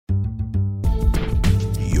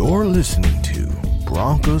You're listening to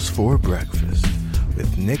Broncos for Breakfast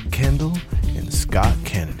with Nick Kendall and Scott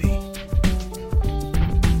Kennedy.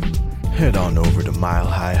 Head on over to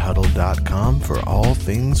milehighhuddle.com for all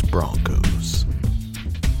things Broncos.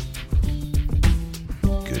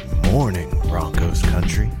 Good morning, Broncos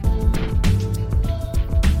country.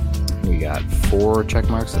 We got 4 check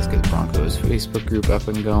marks. Let's get the Broncos Facebook group up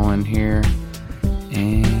and going here.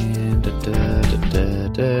 And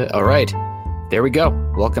all right, there we go.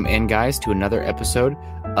 Welcome in, guys, to another episode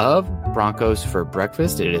of Broncos for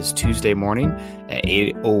Breakfast. It is Tuesday morning at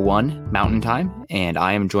 8:01 Mountain Time, and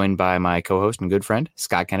I am joined by my co-host and good friend,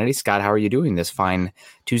 Scott Kennedy. Scott, how are you doing this fine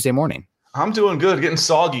Tuesday morning? I'm doing good. Getting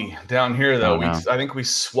soggy down here, though. I think we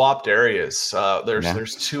swapped areas.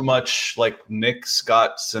 There's too much like Nick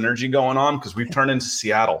Scott synergy going on because we've turned into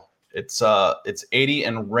Seattle. It's 80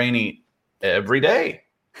 and rainy every day,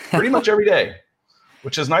 pretty much every day,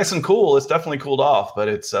 which is nice and cool. It's definitely cooled off, but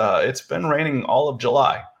it's been raining all of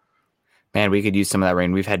July. Man, we could use some of that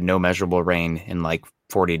rain. We've had no measurable rain in like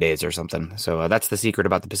 40 days or something. So that's the secret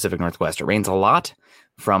about the Pacific Northwest. It rains a lot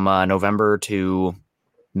from November to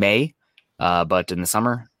May. But in the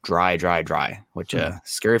summer, dry, which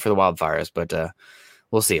scary for the wildfires, but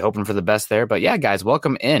we'll see. Hoping for the best there. But yeah, guys,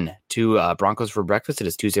 welcome in to Broncos for Breakfast. It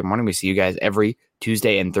is Tuesday morning. We see you guys every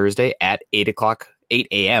Tuesday and Thursday at 8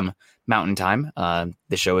 a.m. Mountain Time.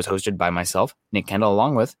 The show is hosted by myself, Nick Kendall,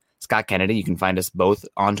 along with Scott Kennedy. You can find us both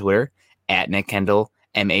on Twitter at Nick Kendall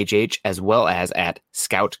MHH, as well as at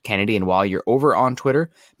Scout Kennedy. And while you're over on Twitter,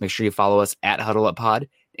 make sure you follow us at Huddle Up Pod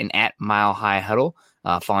and at Mile High Huddle.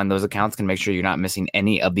 Following those accounts can make sure you're not missing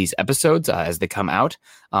any of these episodes as they come out.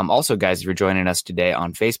 Also, guys, if you're joining us today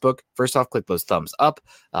on Facebook, first off, click those thumbs up,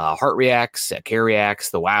 heart reacts, care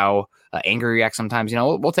reacts, the wow, angry reacts sometimes.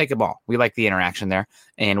 We'll take them all. We like the interaction there.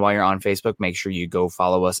 And while you're on Facebook, make sure you go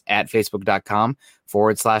follow us at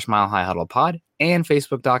facebook.com/Mile High Huddle Pod and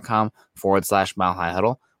facebook.com/Mile High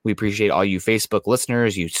Huddle. We appreciate all you Facebook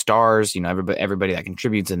listeners, you stars, everybody that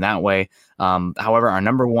contributes in that way. However, our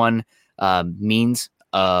number one means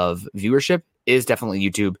of viewership is definitely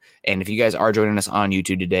YouTube. And if you guys are joining us on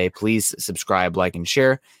YouTube today, please subscribe, like, and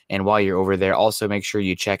share. And while you're over there, also make sure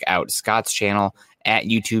you check out Scott's channel at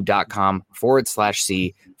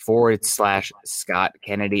youtube.com/C/Scott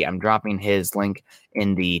Kennedy. I'm dropping his link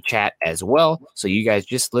in the chat as well. So you guys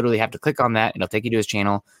just literally have to click on that. It'll take you to his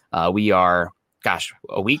channel. We are,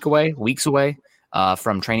 weeks away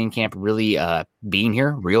from training camp really being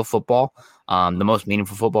here, real football. The most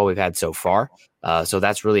meaningful football we've had so far. So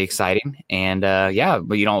that's really exciting. And but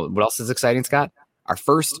what else is exciting, Scott? Our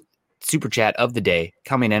first super chat of the day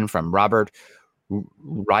coming in from Robert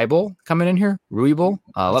Ruibel coming in here. Ruibel.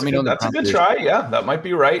 Let me know. That's a good try. Yeah, that might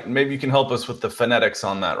be right. Maybe you can help us with the phonetics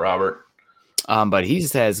on that, Robert. But he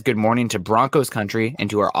says, good morning to Broncos country and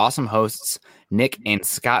to our awesome hosts, Nick and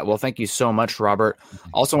Scott. Well, thank you so much, Robert.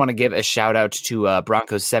 Also want to give a shout out to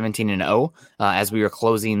Broncos 17-0 as we were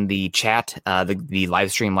closing the chat, the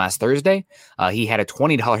live stream last Thursday. He had a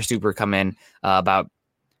 $20 super come in about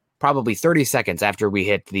probably 30 seconds after we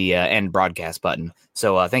hit the end broadcast button.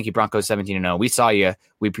 So thank you, Broncos 17-0. We saw you.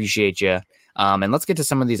 We appreciate you. And let's get to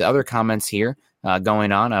some of these other comments here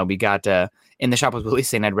going on. We got in the shop with Willie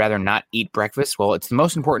saying, I'd rather not eat breakfast. Well, it's the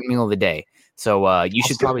most important meal of the day. So you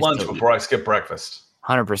should probably lunch before I skip breakfast.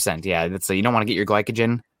 100%. Yeah. That's you don't want to get your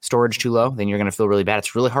glycogen storage too low. Then you're going to feel really bad.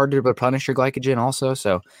 It's really hard to replenish your glycogen also.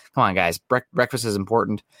 So come on, guys. Breakfast is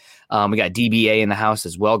important. We got DBA in the house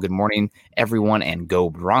as well. Good morning, everyone, and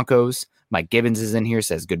go Broncos. Mike Gibbons is in here,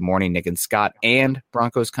 says good morning, Nick and Scott and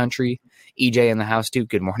Broncos country. EJ in the house too.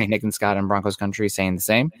 Good morning, Nick and Scott and Broncos country, saying the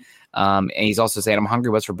same. And he's also saying, I'm hungry.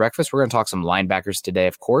 What's for breakfast? We're going to talk some linebackers today,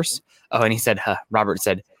 of course. Oh, and he said, Robert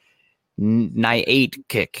said, 8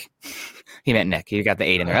 kick. He meant Nick. He got the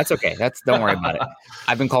 8 in there. That's okay. Don't worry about it.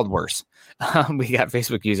 I've been called worse. We got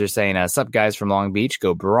Facebook users saying, sup guys from Long Beach,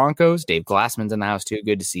 go Broncos. Dave Glassman's in the house too.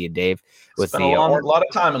 Good to see you, Dave. Spent a lot of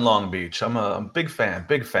time in Long Beach. I'm a big fan.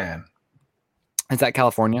 Is that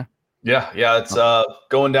California? Yeah. It's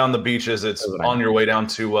going down the beaches. It's on your way down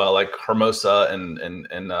to like Hermosa and I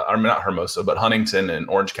mean, not Hermosa, but Huntington and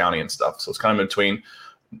Orange County and stuff. So it's kind of in between.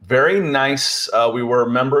 Very nice. We were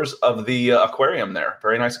members of the aquarium there.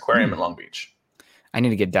 Very nice aquarium in Long Beach. I need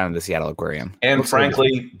to get down to the Seattle Aquarium. And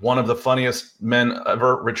frankly, one of the funniest men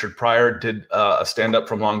ever, Richard Pryor, did a stand-up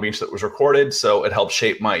from Long Beach that was recorded. So it helped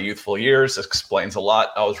shape my youthful years. It explains a lot.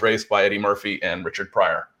 I was raised by Eddie Murphy and Richard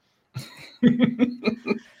Pryor.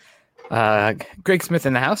 Greg Smith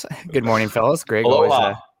in the house. Good morning, fellas. Greg, aloha.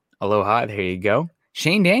 Always, aloha. There you go.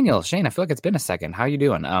 Shane Daniels. Shane, I feel like it's been a second. How you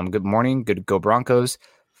doing? Good morning. Good go Broncos.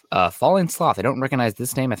 Falling Sloth. I don't recognize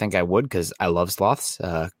this name. I think I would because I love sloths.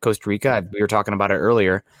 Costa Rica. We were talking about it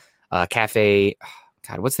earlier. Cafe.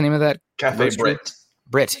 God, what's the name of that? Cafe roastery?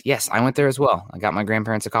 Brit. Yes, I went there as well. I got my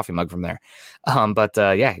grandparents a coffee mug from there.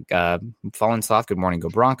 Fallen Sloth. Good morning. Go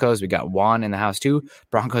Broncos. We got Juan in the house too.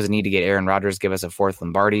 Broncos need to get Aaron Rodgers. Give us a fourth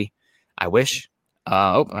Lombardi. I wish.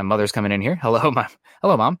 My mother's coming in here. Hello,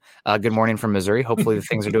 Mom. Good morning from Missouri. Hopefully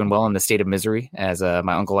things are doing well in the state of misery, as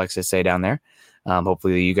my uncle likes to say down there.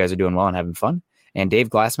 Hopefully you guys are doing well and having fun. And Dave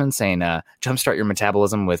Glassman saying, jumpstart your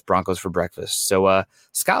metabolism with Broncos for breakfast. So,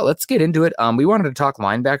 Scott, let's get into it. We wanted to talk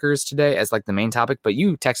linebackers today as like the main topic, but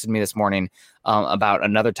you texted me this morning about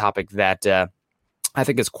another topic that I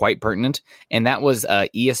think is quite pertinent, and that was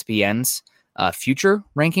ESPN's future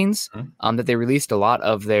rankings that they released. A lot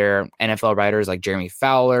of their NFL writers like Jeremy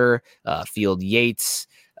Fowler, Field Yates,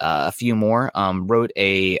 a few more wrote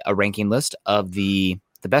a ranking list of the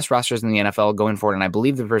best rosters in the NFL going forward. And I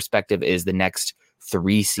believe the perspective is the next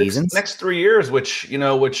 3 seasons. Next 3 years, which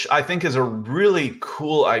I think is a really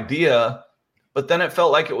cool idea. But then it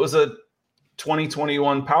felt like it was a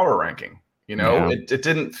 2021 power ranking. It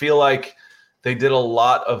didn't feel like they did a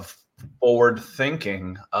lot of forward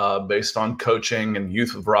thinking based on coaching and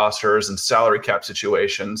youth of rosters and salary cap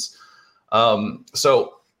situations.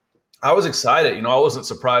 So I was excited. I wasn't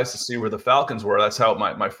surprised to see where the Falcons were. That's how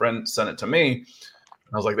my friend sent it to me.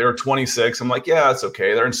 I was like, they were 26. I'm like, yeah, it's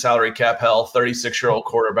okay. They're in salary cap hell, 36-year-old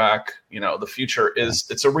quarterback. The future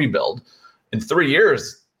it's a rebuild. In 3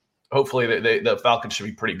 years, hopefully the Falcons should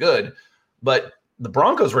be pretty good. But the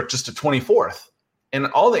Broncos were just a 24th. And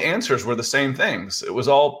all the answers were the same things. It was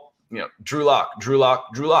all, Drew Lock,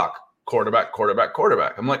 quarterback.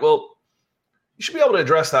 I'm like, well, you should be able to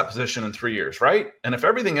address that position in 3 years, right? And if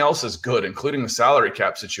everything else is good, including the salary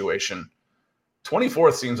cap situation,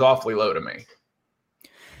 24th seems awfully low to me.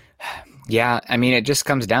 Yeah, I mean, it just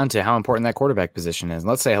comes down to how important that quarterback position is.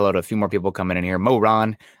 Let's say hello to a few more people coming in here. Mo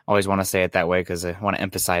Ron, always want to say it that way because I want to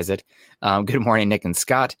emphasize it. Good morning, Nick and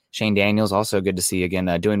Scott. Shane Daniels, also good to see you again.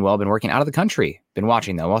 Doing well, been working out of the country. Been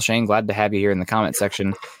watching, though. Well, Shane, glad to have you here in the comment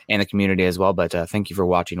section and the community as well. But thank you for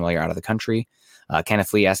watching while you're out of the country.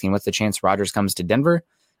 Kenneth Lee asking, what's the chance Rodgers comes to Denver?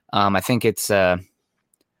 I think it's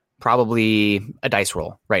probably a dice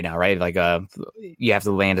roll right now, right? Like you have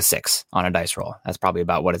to land a 6 on a dice roll. That's probably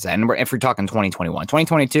about what it's at. And if we're talking 2021,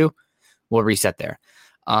 2022, we'll reset there.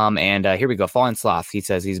 And here we go. Fallen Sloth. He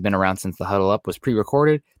says he's been around since the Huddle Up was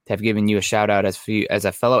pre-recorded. To have given you a shout out as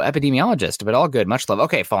a fellow epidemiologist, but all good. Much love.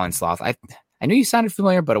 Okay, Fallen Sloth. I knew you sounded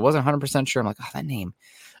familiar, but I wasn't 100% sure. I'm like, that name.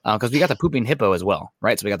 Because we got the pooping hippo as well,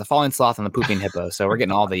 right? So we got the Fallen Sloth and the pooping hippo. So we're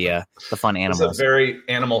getting all the fun animals. It's a very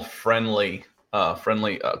animal friendly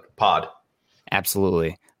pod.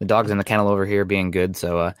 Absolutely. The dog's in the kennel over here being good.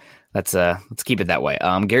 So let's keep it that way.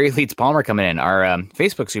 Gary Leeds Palmer coming in, our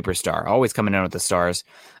Facebook superstar, always coming in with the stars.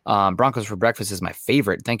 Broncos for breakfast is my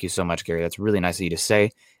favorite. Thank you so much, Gary. That's really nice of you to say.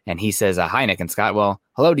 And he says, hi, Nick and Scott. Well,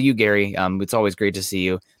 hello to you, Gary. It's always great to see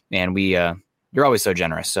you. And you're always so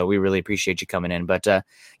generous. So we really appreciate you coming in. But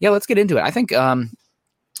let's get into it. I think,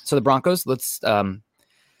 so the Broncos, let's,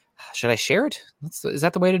 should I share it? Is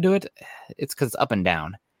that the way to do it? It's because it's up and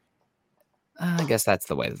down. I guess that's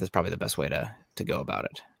the way. That's probably the best way to go about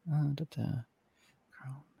it.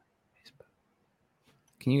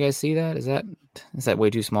 Can you guys see that? Is that way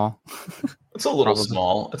too small? It's a little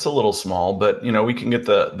small. It's a little small, but we can get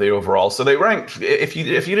the overall. So they ranked. If you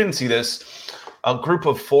didn't see this, a group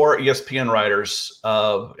of 4 ESPN writers,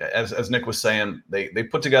 as Nick was saying, they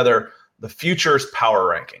put together the futures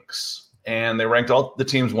power rankings. And they ranked all the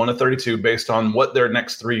teams 1 to 32 based on what their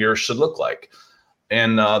next 3 years should look like.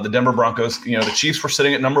 And the Denver Broncos, the Chiefs were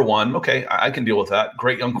sitting at number 1. Okay, I can deal with that.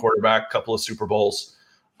 Great young quarterback, couple of Super Bowls.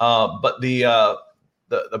 But the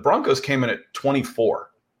Broncos came in at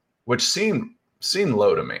 24, which seemed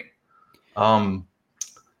low to me.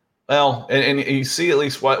 Well, and you see at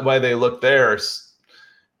least why they look there.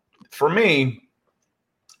 For me,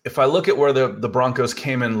 if I look at where the Broncos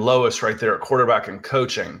came in lowest right there at quarterback and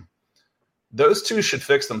coaching, those two should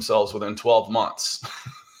fix themselves within 12 months.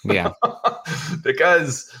 Yeah.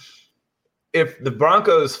 Because if the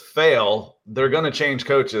Broncos fail, they're going to change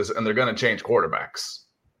coaches and they're going to change quarterbacks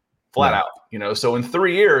flat out, so in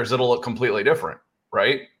 3 years, it'll look completely different.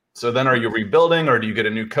 Right. So then are you rebuilding or do you get a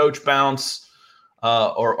new coach bounce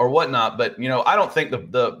or whatnot? But, I don't think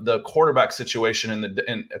the quarterback situation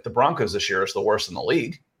at the Broncos this year is the worst in the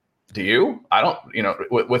league. Do you? I don't,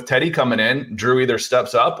 with Teddy coming in, Drew either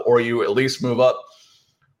steps up or you at least move up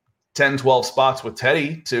 10, 12 spots with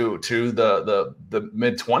Teddy to the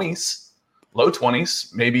mid 20s, low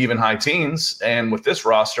 20s, maybe even high teens. And with this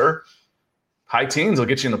roster, high teens will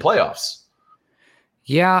get you in the playoffs.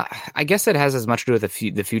 Yeah, I guess it has as much to do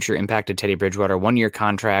with the future impact of Teddy Bridgewater. 1-year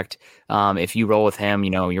contract. If you roll with him,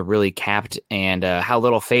 you're really capped, and how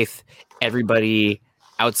little faith everybody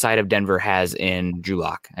outside of Denver has in Drew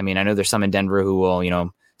Lock. I mean, I know there's some in Denver who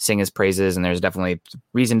will, sing his praises, and there's definitely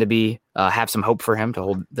reason to have some hope for him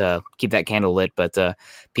to keep that candle lit. But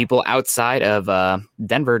people outside of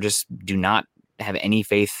Denver just do not have any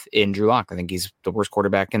faith in Drew Lock. I think he's the worst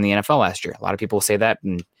quarterback in the NFL last year. A lot of people say that,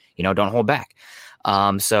 and don't hold back.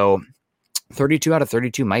 So 32 out of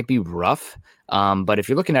 32 might be rough. But if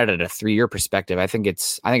you're looking at it at a 3-year perspective, I think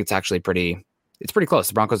it's actually pretty close.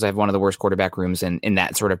 The Broncos have one of the worst quarterback rooms in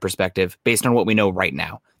that sort of perspective, based on what we know right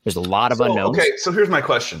now. There's a lot of unknowns. Okay, so here's my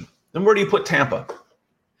question. Then where do you put Tampa?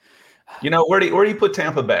 Where do you put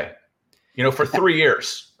Tampa Bay? For 3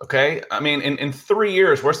 years. Okay. I mean, in 3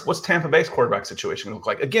 years, what's Tampa Bay's quarterback situation going to look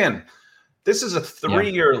like? Again, this is a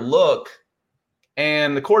 3-year look.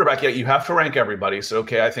 And the quarterback, you have to rank everybody. So,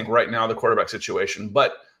 okay, I think right now the quarterback situation.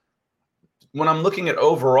 But when I'm looking at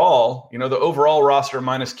overall, the overall roster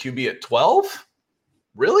minus QB at 12?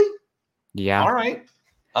 Really? Yeah. All right.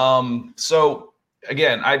 So,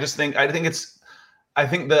 again, I think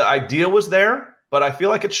the idea was there, but I feel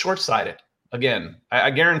like it's short-sighted. Again,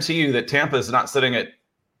 I guarantee you that Tampa is not sitting at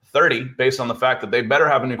 30 based on the fact that they better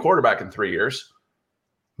have a new quarterback in 3 years.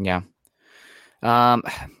 Yeah.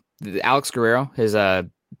 Alex Guerrero, his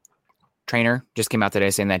trainer, just came out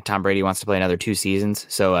today saying that Tom Brady wants to play another 2 seasons.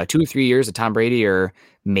 So 2 or 3 years of Tom Brady, or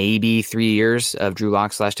maybe 3 years of Drew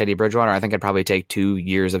Lock / Teddy Bridgewater. I think I'd probably take 2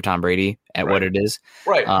 years of Tom Brady at what it is.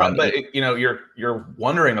 Right. But you're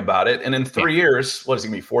wondering about it. And in 3 years, what is he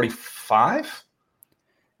going to be, 45?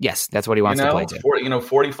 Yes, that's what he wants to play to.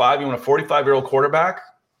 45. You want a 45-year-old quarterback?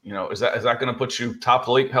 Is that going to put you top of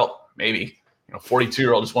the league? Hell, maybe.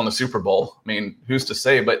 42-year-old just won the Super Bowl. I mean, who's to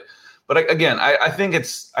say? But again, I think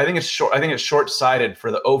it's short-sighted for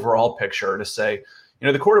the overall picture to say,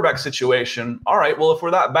 the quarterback situation. All right, well, if we're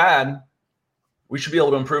that bad, we should be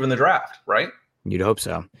able to improve in the draft, right? You'd hope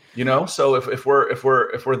so. So if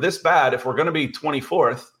we're this bad, if we're going to be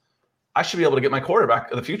 24th, I should be able to get my quarterback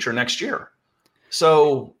of the future next year.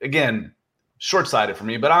 So again, short-sighted for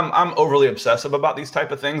me. But I'm overly obsessive about these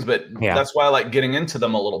type of things. But that's why I like getting into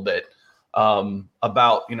them a little bit.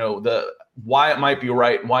 About the why it might be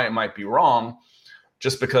right, why it might be wrong,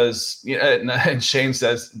 just because and Shane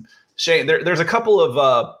says there's a couple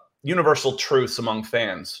of universal truths among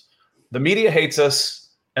fans. The media hates us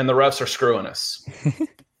and the refs are screwing us.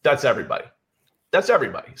 That's everybody.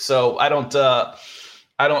 So I don't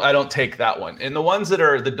take that one. And the ones that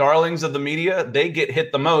are the darlings of the media, they get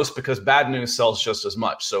hit the most because bad news sells just as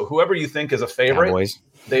much. So whoever you think is a favorite, Cowboys.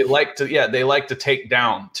 They like to take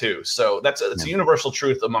down too. So that's a universal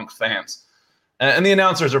truth amongst fans. And the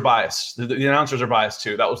announcers are biased. The announcers are biased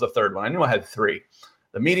too. That was the third one. I knew I had 3.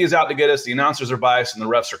 The media's out to get us. The announcers are biased, and the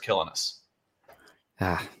refs are killing us.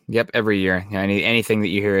 Yep. Every year, anything that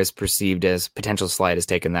you hear is perceived as potential slight is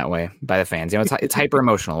taken that way by the fans. It's hyper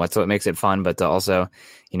emotional. That's what makes it fun, but to also,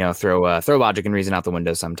 throw logic and reason out the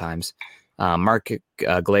window sometimes. Mark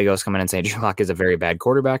Gallegos coming in and saying Drew Lock is a very bad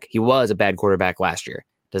quarterback. He was a bad quarterback last year.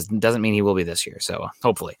 Doesn't mean he will be this year. So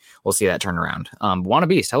hopefully we'll see that turn around. Wanna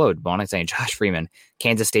Beast. Hello, Wanna, saying Josh Freeman,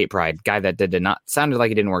 Kansas State pride, guy that did not sounded like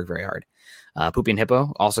he didn't work very hard. Poopy and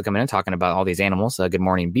Hippo also coming in talking about all these animals. Good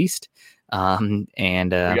morning, Beast. And we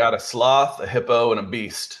got a sloth, a hippo, and a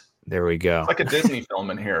beast. There we go. It's like a Disney film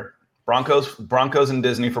in here. Broncos and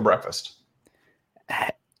Disney for breakfast.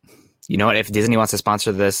 You know what? If Disney wants to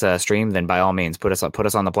sponsor this stream, then by all means, put us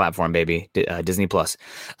on the platform, baby. Disney Plus.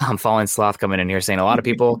 Fallen Sloth coming in here saying a lot of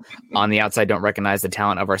people on the outside don't recognize the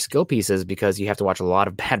talent of our skill pieces because you have to watch a lot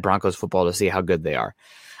of bad Broncos football to see how good they are.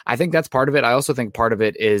 I think that's part of it. I also think part of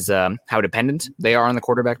it is how dependent they are on the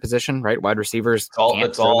quarterback position, right? Wide receivers.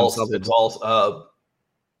 It's all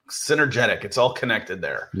synergetic. It's all connected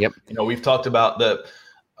there. Yep. We've talked about the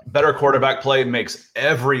better quarterback play makes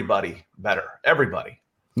everybody better. Everybody.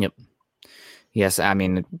 Yep. Yes, I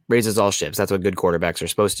mean, it raises all ships. That's what good quarterbacks are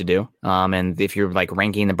supposed to do. And if you're like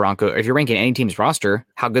ranking the Broncos, if you're ranking any team's roster,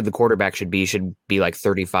 how good the quarterback should be like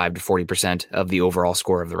 35 to 40% of the overall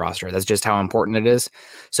score of the roster. That's just how important it is.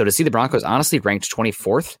 So to see the Broncos honestly ranked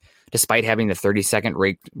 24th, despite having the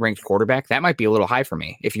 32nd ranked quarterback, that might be a little high for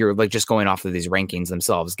me. If you're like just going off of these rankings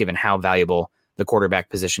themselves, given how valuable the quarterback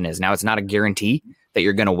position is. Now, it's not a guarantee that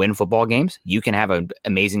you're going to win football games. You can have an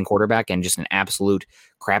amazing quarterback and just an absolute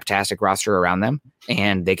craptastic roster around them,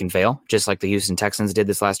 and they can fail, just like the Houston Texans did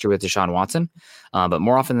this last year with Deshaun Watson. But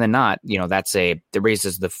more often than not, that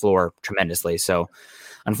raises the floor tremendously. So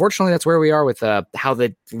unfortunately, that's where we are with how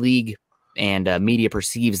the league and media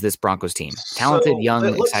perceives this Broncos team. Talented, young,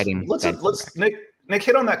 exciting. Let's Nick, Nick,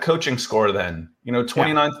 hit on that coaching score then.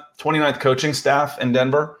 29th coaching staff in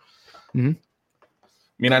Denver. Mm-hmm. I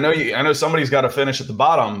mean, I know somebody's got to finish at the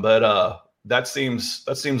bottom, but that seems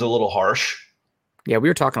a little harsh. Yeah, we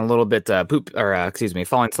were talking a little bit,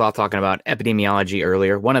 Falling Sloth talking about epidemiology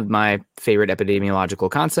earlier. One of my favorite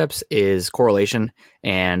epidemiological concepts is correlation,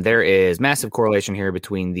 and there is massive correlation here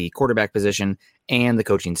between the quarterback position and the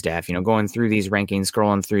coaching staff. Going through these rankings,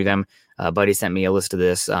 scrolling through them, Buddy sent me a list of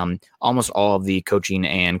this. Almost all of the coaching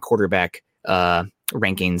and quarterback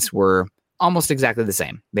rankings were almost exactly the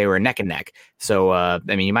same. They were neck and neck. So,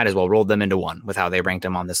 you might as well roll them into one with how they ranked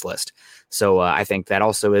them on this list. So I think that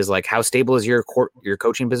also is like, how stable is your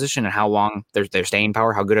coaching position and how long their staying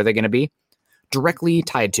power, how good are they going to be? Directly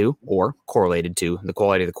tied to or correlated to the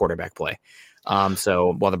quality of the quarterback play.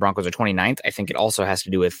 So while the Broncos are 29th, I think it also has to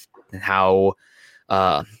do with how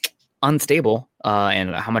unstable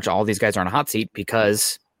and how much all these guys are on a hot seat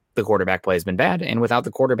because the quarterback play has been bad. And without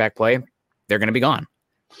the quarterback play, they're going to be gone.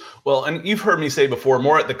 Well, and you've heard me say before,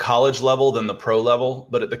 more at the college level than the pro level.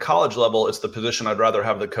 But at the college level, it's the position I'd rather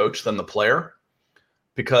have the coach than the player,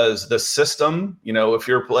 because the system, if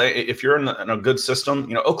you're in a good system,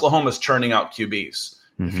 Oklahoma's churning out QBs.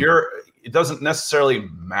 Mm-hmm. It doesn't necessarily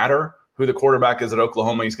matter who the quarterback is at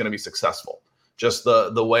Oklahoma, he's going to be successful. Just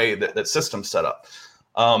the way that system's set up.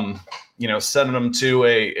 Sending them to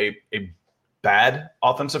a bad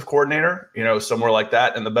offensive coordinator, somewhere like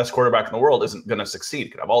that, and the best quarterback in the world isn't going to succeed.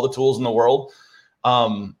 You could have all the tools in the world.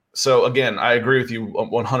 So again, I agree with you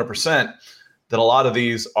 100% that a lot of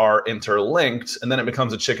these are interlinked, and then it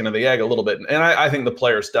becomes a chicken and the egg a little bit. And I think the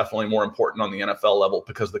player is definitely more important on the NFL level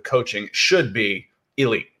because the coaching should be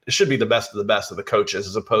elite. It should be the best of the coaches,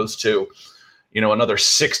 as opposed to, another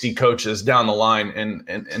 60 coaches down the line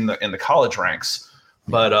in the college ranks.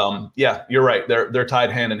 But yeah, you're right. They're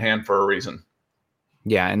tied hand in hand for a reason.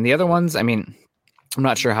 Yeah, and the other ones, I'm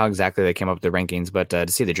not sure how exactly they came up with the rankings, but to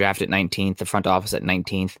see the draft at 19th, the front office at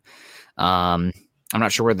 19th, I'm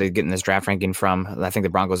not sure where they're getting this draft ranking from. I think the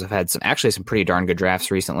Broncos have had some pretty darn good drafts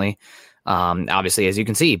recently. Obviously, as you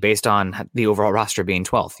can see, based on the overall roster being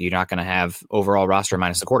 12th, you're not going to have overall roster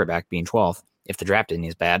minus the quarterback being 12th if the draft isn't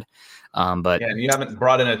as bad. But yeah, and you haven't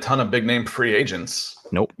brought in a ton of big name free agents.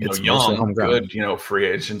 Nope, it's young, good, free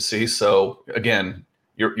agency. So again,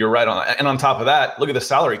 you're right on that. And on top of that, look at the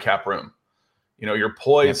salary cap room. You're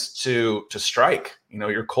poised to strike.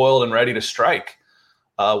 You're coiled and ready to strike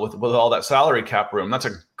with all that salary cap room. That's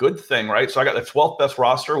a good thing, right? So I got the 12th best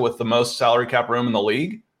roster with the most salary cap room in the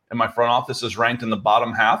league, and my front office is ranked in the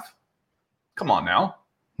bottom half. Come on now.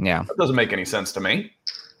 Yeah, that doesn't make any sense to me.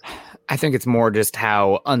 I think it's more just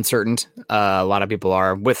how uncertain a lot of people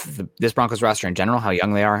are with this Broncos roster in general, how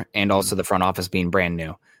young they are, and also the front office being brand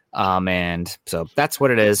new. And so that's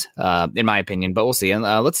what it is, in my opinion, but we'll see. And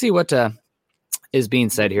let's see what is being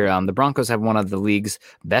said here. The Broncos have one of the league's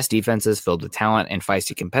best defenses filled with talent and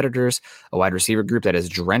feisty competitors, a wide receiver group that is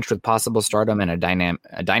drenched with possible stardom, and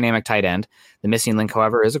a dynamic tight end. The missing link,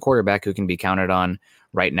 however, is a quarterback who can be counted on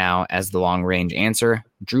right now as the long-range answer,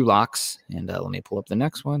 Drew Locks. And let me pull up the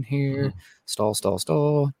next one here. Stall. There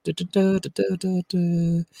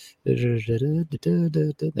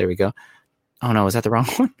we go. Oh, no, is that the wrong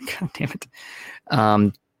one? God damn it.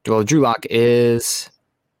 Well, Drew Lock is...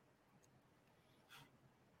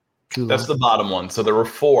 That's the bottom one. So there were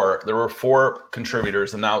four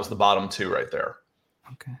contributors, and that was the bottom two right there.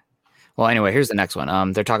 Okay. Well, anyway, here's the next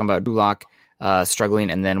one. They're talking about Drew Lock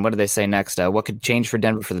struggling, and then what do they say next? What could change for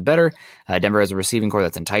Denver for the better? Denver has a receiving core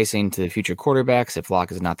that's enticing to the future quarterbacks if Lock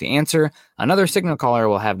is not the answer. Another signal caller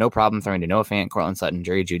will have no problem throwing to Noah Fant, Cortland Sutton,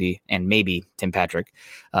 Jerry Jeudy, and maybe Tim Patrick.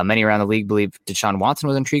 Many around the league believe Deshaun Watson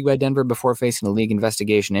was intrigued by Denver before facing a league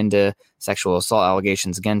investigation into sexual assault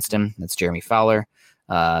allegations against him. That's Jeremy Fowler.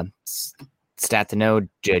 Stat to know,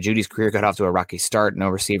 Judy's career got off to a rocky start. No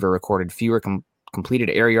receiver recorded fewer completed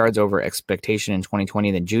air yards over expectation in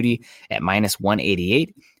 2020 than Jeudy at minus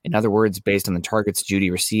 188. In other words, based on the targets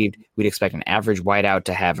Jeudy received, we'd expect an average wideout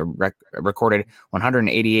to have recorded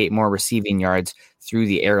 188 more receiving yards through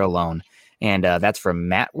the air alone. And that's from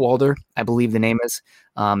Matt Walder, I believe the name is.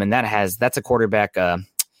 And that's a quarterback.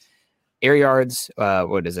 Air yards,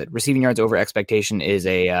 what is it? Receiving yards over expectation is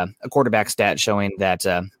a quarterback stat showing that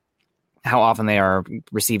how often they are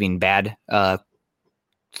receiving bad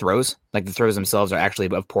throws. Like the throws themselves are actually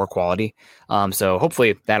of poor quality. So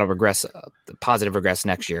hopefully that'll positive regress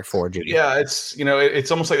next year for Jeudy. Yeah,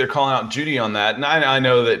 it's almost like they're calling out Jeudy on that. And I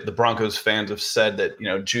know that the Broncos fans have said that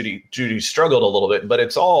Jeudy struggled a little bit, but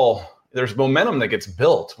there's momentum that gets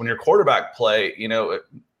built when your quarterback play.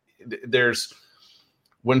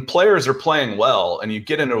 When players are playing well and you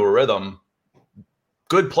get into a rhythm,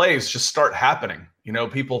 good plays just start happening.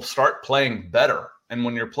 people start playing better. And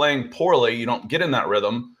when you're playing poorly, you don't get in that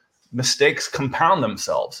rhythm. Mistakes compound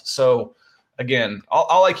themselves. So again,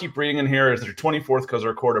 all I keep reading in here is they're 24th because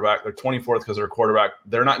they're a quarterback. They're 24th because they're a quarterback.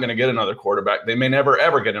 They're not going to get another quarterback. They may never,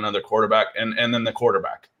 ever get another quarterback. And then the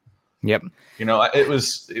quarterback. Yep. It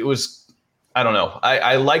was, I don't know.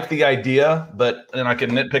 I like the idea, and I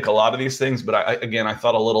can nitpick a lot of these things, but I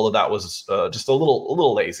thought a little of that was just a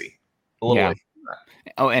little lazy. Lazy.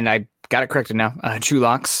 Oh, and I got it corrected now. True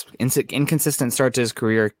Locks, inconsistent start to his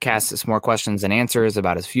career, casts more questions than answers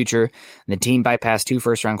about his future. The team bypassed 2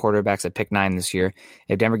 first-round quarterbacks at pick 9 this year.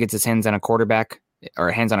 If Denver gets its hands on a quarterback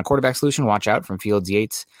solution, watch out from Fields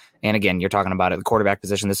Yates. And again, you're talking about it, the quarterback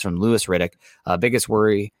position. This is from Lewis Riddick. Biggest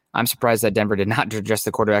worry, I'm surprised that Denver did not address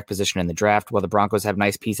the quarterback position in the draft. While the Broncos have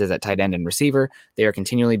nice pieces at tight end and receiver, they are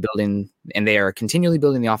continually building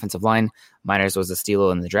the offensive line. Miners was a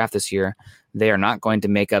steal in the draft this year. They are not going to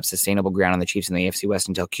make up sustainable ground on the Chiefs in the AFC West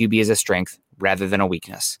until QB is a strength rather than a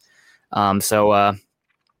weakness. There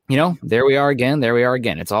we are again.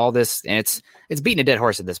 It's all this, and it's beating a dead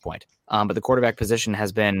horse at this point. But the quarterback position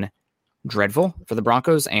has been dreadful for the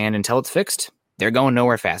Broncos, and until it's fixed, they're going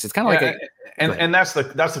nowhere fast. It's kind of and that's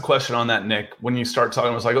the question on that, Nick. When you start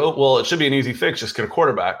talking, it's like, oh, well, it should be an easy fix. Just get a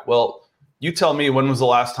quarterback. Well, you tell me, when was the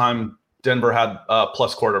last time Denver had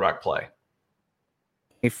plus quarterback play?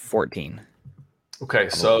 14. Okay,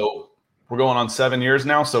 so we're going on 7 years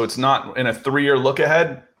now. So it's not in a 3-year look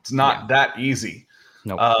ahead. It's not that easy.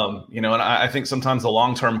 Nope. And I think sometimes the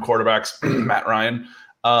long-term quarterbacks, Matt Ryan,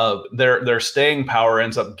 their staying power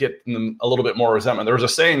ends up getting them a little bit more resentment. There was a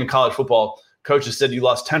saying in college football, coaches said you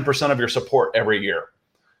lost 10% of your support every year.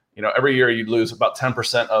 Every year you'd lose about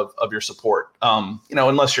 10% of your support,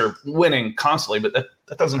 unless you're winning constantly, but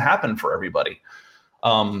that doesn't happen for everybody.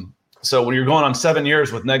 So when you're going on 7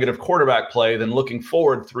 years with negative quarterback play, then looking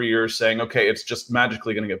forward 3 years saying, okay, it's just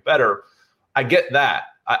magically going to get better. I get that.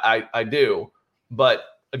 I do. But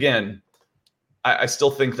again, I still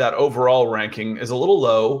think that overall ranking is a little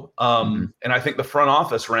low. And I think the front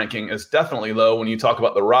office ranking is definitely low when you talk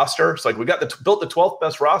about the roster. It's like we got built the 12th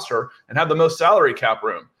best roster and have the most salary cap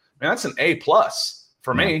room. Man, that's an A+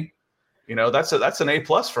 for me. That's an A+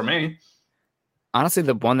 for me. Honestly,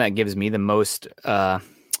 the one that gives me the most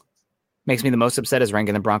makes me the most upset is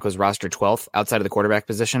ranking the Broncos roster 12th outside of the quarterback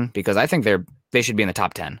position, because I think they should be in the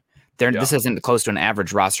top 10. This isn't close to an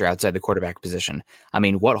average roster outside the quarterback position. I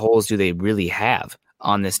mean, what holes do they really have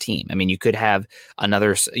on this team? I mean, you could have a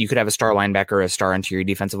star linebacker, a star interior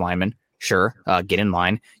defensive lineman. Sure, get in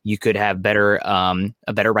line. You could have a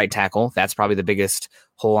better right tackle. That's probably the biggest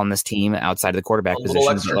hole on this team outside of the quarterback position. A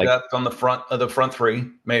little extra depth on the front three,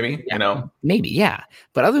 maybe. Maybe, yeah.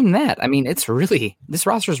 But other than that, I mean, it's really, this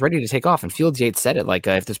roster is ready to take off. And Fields Yates said it, like,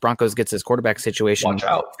 if this Broncos gets this quarterback situation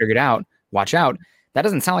figured out, watch out. That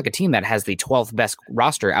doesn't sound like a team that has the 12th best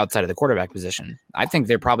roster outside of the quarterback position. I think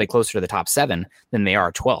they're probably closer to the top 7 than they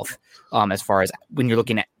are 12th, as far as when you're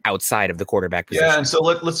looking at outside of the quarterback position. Yeah, and so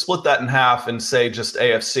let's split that in half and say just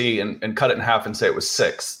AFC and cut it in half and say it was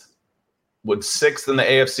 6th. Would 6th in the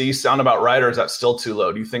AFC sound about right, or is that still too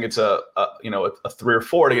low? Do you think it's a 3 or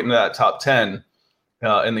 4 to get into that top 10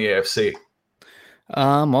 in the AFC?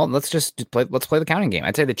 Well, let's play the counting game.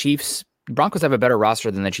 I'd say the Broncos have a better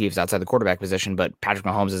roster than the Chiefs outside the quarterback position, but Patrick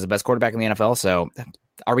Mahomes is the best quarterback in the NFL. So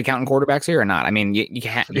are we counting quarterbacks here or not? I mean, you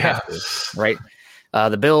have to, right?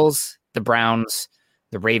 The Bills, the Browns,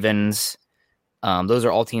 the Ravens, those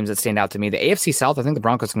are all teams that stand out to me. The AFC South, I think the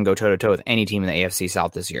Broncos can go toe-to-toe with any team in the AFC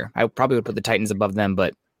South this year. I probably would put the Titans above them,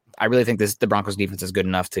 but I really think the Broncos defense is good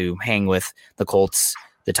enough to hang with the Colts,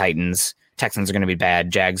 the Titans. Texans are going to be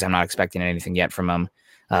bad. Jags, I'm not expecting anything yet from them.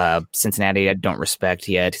 Cincinnati, I don't respect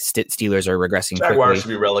yet. Steelers are regressing quickly. Jaguars should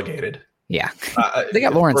be relegated. Yeah. They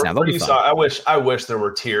got Lawrence now. They'll be fine. I wish there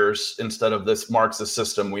were tiers instead of this Marxist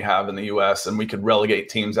system we have in the U.S. and we could relegate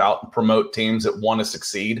teams out and promote teams that want to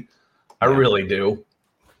succeed. I really do.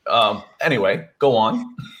 Anyway, go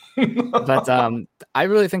on. But I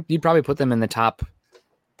really think you'd probably put them in the top.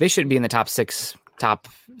 They should be in the top six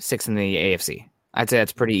in the AFC. I'd say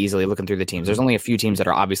that's pretty easily looking through the teams. There's only a few teams that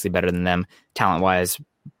are obviously better than them talent-wise.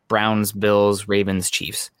 Browns, Bills, Ravens,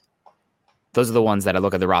 Chiefs. Those are the ones that I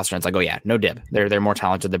look at the roster and it's like, oh yeah, no dib. They're more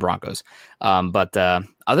talented than Broncos. But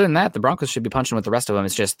other than that, the Broncos should be punching with the rest of them.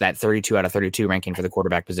 It's just that 32 out of 32 ranking for the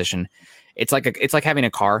quarterback position. It's like having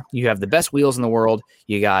a car. You have the best wheels in the world.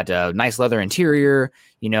 You got a nice leather interior,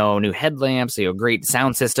 new headlamps, great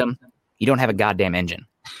sound system. You don't have a goddamn engine.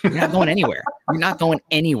 You're not going anywhere. You're not going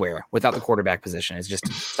anywhere without the quarterback position. It's just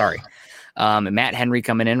sorry. Matt Henry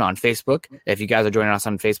coming in on Facebook. If you guys are joining us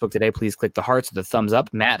on Facebook today, please click the hearts or the thumbs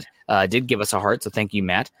up. Matt did give us a heart, so thank you,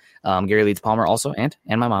 Matt. Gary Leeds Palmer also, and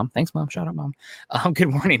my mom. Thanks, Mom. Shout out, Mom. Good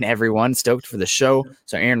morning, everyone. Stoked for the show.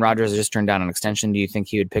 So Aaron Rodgers has just turned down an extension. Do you think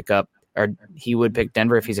he would pick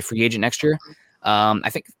Denver if he's a free agent next year? I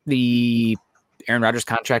think the Aaron Rodgers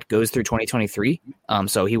contract goes through 2023,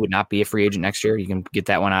 so he would not be a free agent next year. You can get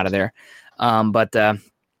that one out of there. But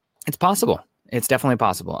it's possible. It's definitely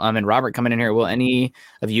possible. And Robert coming in here, will any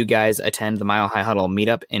of you guys attend the Mile High Huddle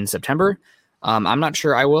meetup in September? I'm not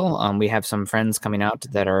sure I will. We have some friends coming out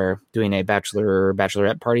that are doing a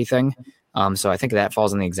bachelorette party thing. So I think that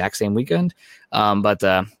falls on the exact same weekend. But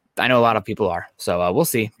I know a lot of people are. So we'll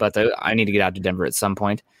see. But I need to get out to Denver at some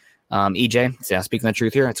point. EJ, speaking the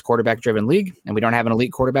truth here, it's a quarterback-driven league, and we don't have an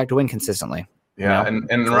elite quarterback to win consistently. Yeah,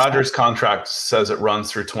 and Rodgers' contract says it runs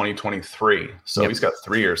through 2023, so he's got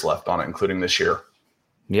 3 years left on it, including this year.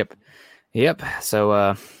 Yep.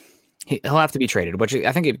 So he'll have to be traded, which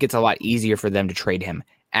I think it gets a lot easier for them to trade him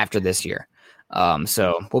after this year.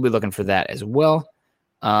 So we'll be looking for that as well.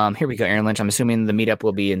 Here we go, Aaron Lynch. I'm assuming the meetup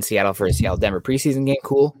will be in Seattle for a Seattle-Denver preseason game.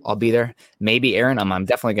 Cool. I'll be there. Maybe, Aaron. I'm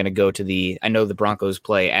definitely going to go to I know the Broncos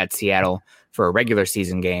play at Seattle for a regular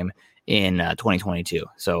season game in 2022.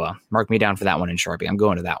 So mark me down for that one in Sharpie. I'm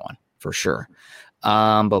going to that one for sure.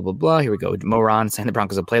 Blah, blah, blah. Here we go. Moron saying the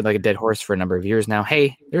Broncos have played like a dead horse for a number of years now.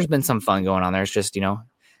 Hey, there's been some fun going on there. It's just,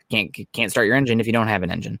 can't start your engine if you don't have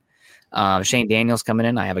an engine. Shane Daniels coming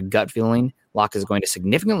in. I have a gut feeling Locke is going to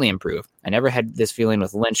significantly improve. I never had this feeling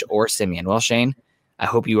with Lynch or Simeon. Well, Shane, I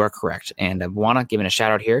hope you are correct. And Buana giving a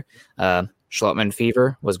shout out here. Schlottman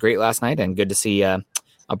Fever was great last night, and good to see a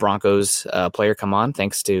Broncos player come on.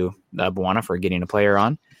 Thanks to Buana for getting a player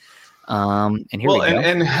on. And here we go.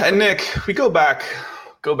 And Nick, we go back,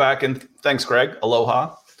 and thanks, Greg.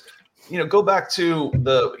 Aloha. Go back to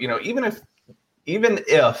even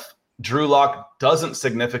if Drew Lock doesn't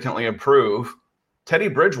significantly improve, Teddy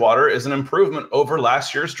Bridgewater is an improvement over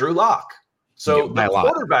last year's Drew Lock. So the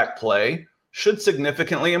quarterback play should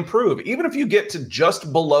significantly improve. Even if you get to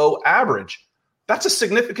just below average, that's a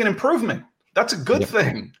significant improvement. That's a good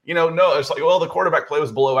thing. It's like, well, the quarterback play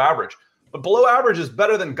was below average. But below average is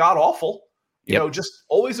better than god awful. Just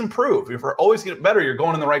always improve. If we're always get better, you're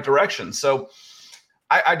going in the right direction. So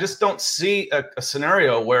I just don't see a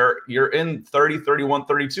scenario where you're in 30, 31,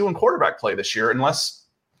 32 in quarterback play this year unless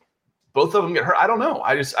both of them get hurt. I don't know.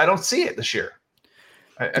 I don't see it this year.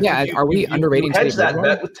 Are we underrating Teddy? That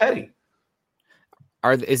bet with Teddy.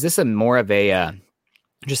 Is this more of a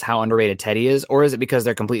just how underrated Teddy is, or is it because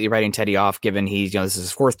they're completely writing Teddy off given he's this is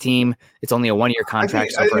his fourth team? It's only a 1-year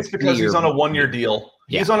contract. I think it's because he's on a 1-year deal.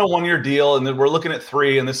 Yeah. He's on a 1-year deal, and then we're looking at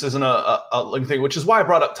 3, and this isn't a thing, which is why I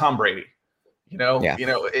brought up Tom Brady.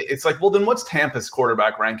 It's like, well, then what's Tampa's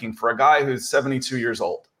quarterback ranking for a guy who's 72 years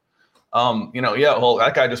old?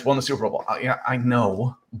 That guy just won the Super Bowl. I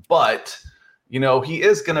know, but he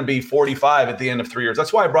is going to be 45 at the end of 3 years.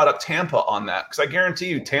 That's why I brought up Tampa on that, because I guarantee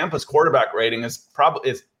you Tampa's quarterback rating is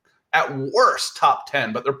at worst top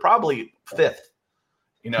 10, but they're probably 5th.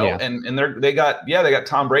 And they got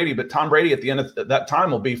Tom Brady, but Tom Brady at the end of that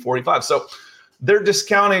time will be 45. So they're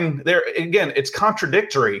discounting again, it's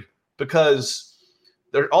contradictory because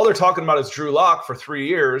all they're talking about is Drew Lock for 3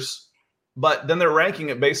 years. But then they're ranking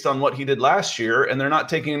it based on what he did last year, and they're not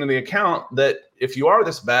taking into the account that if you are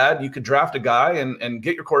this bad, you could draft a guy and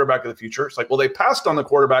get your quarterback of the future. It's like, well, they passed on the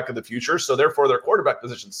quarterback of the future, so therefore their quarterback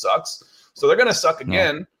position sucks. So they're going to suck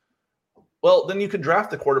again. Yeah. Well, then you could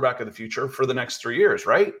draft the quarterback of the future for the next 3 years,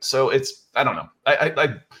 right? So I don't know.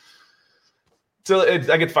 I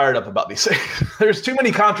get fired up about these things. There's too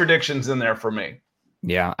many contradictions in there for me.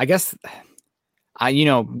 Yeah, I guess –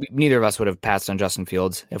 neither of us would have passed on Justin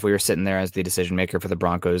Fields if we were sitting there as the decision maker for the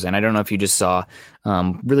Broncos. And I don't know if you just saw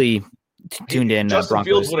really tuned in. Justin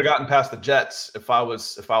Fields would have gotten past the Jets if I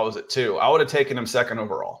was at 2. I would have taken him 2nd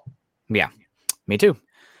overall. Yeah, me too.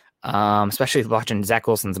 Especially watching Zach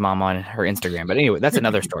Wilson's mom on her Instagram. But anyway, that's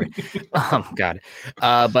another story. God.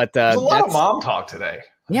 But there's a lot of mom talk today.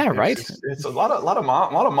 Yeah, right. It's a lot of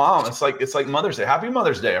mom. It's like Mother's Day. Happy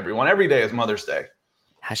Mother's Day, everyone. Every day is Mother's Day.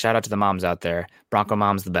 Shout out to the moms out there. Bronco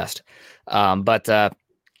mom's the best. But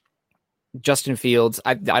Justin Fields,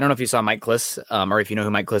 I don't know if you saw Mike Kliss or if you know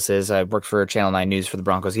who Mike Kliss is. I worked for Channel 9 News for the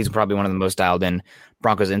Broncos. He's probably one of the most dialed in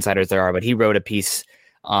Broncos insiders there are. But he wrote a piece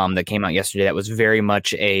that came out yesterday that was very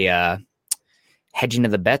much a hedging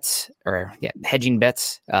of the bets hedging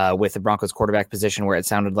bets with the Broncos quarterback position, where it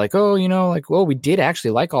sounded like, we did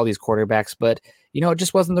actually like all these quarterbacks, but it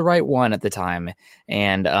just wasn't the right one at the time.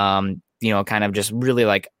 And kind of just really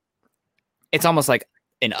like, it's almost like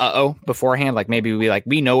an beforehand. Like maybe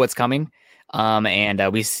we know what's coming.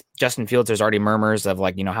 Justin Fields, there's already murmurs of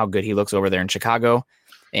like, how good he looks over there in Chicago,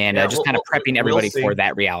 and just kind of prepping everybody for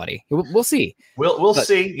that reality. We'll see. We'll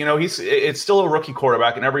see. It's still a rookie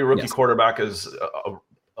quarterback, and every rookie quarterback is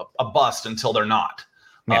a bust until they're not.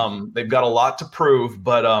 Yeah. They've got a lot to prove,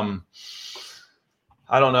 but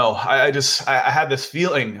I don't know. I had this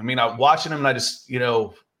feeling. I mean, I'm watching him, and I just,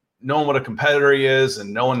 knowing what a competitor he is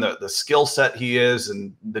and knowing the skill set he is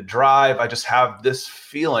and the drive, I just have this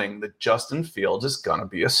feeling that Justin Fields is going to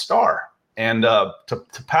be a star. And to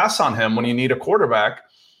pass on him when you need a quarterback,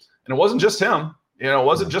 and it wasn't just him, it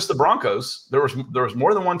wasn't just the Broncos. There was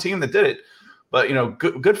more than one team that did it. But,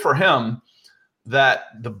 good for him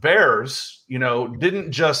that the Bears,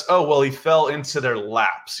 didn't just, he fell into their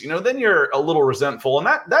laps. Then you're a little resentful, and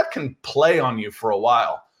that can play on you for a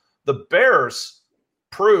while. The Bears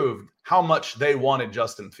proved how much they wanted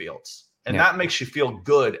Justin Fields. And that makes you feel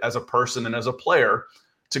good as a person and as a player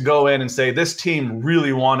to go in and say, this team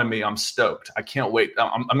really wanted me. I'm stoked. I can't wait.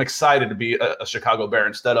 I'm excited to be a Chicago Bear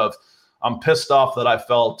instead of I'm pissed off that I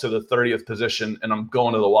fell to the 30th position and I'm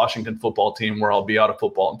going to the Washington football team where I'll be out of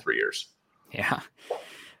football in 3 years. Yeah.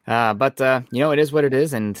 But it is what it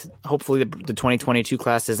is. And hopefully the 2022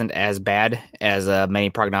 class isn't as bad as many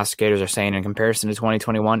prognosticators are saying in comparison to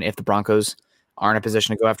 2021 if the Broncos are in a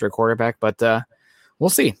position to go after a quarterback, but we'll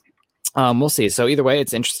see. We'll see. So either way,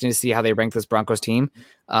 it's interesting to see how they rank this Broncos team.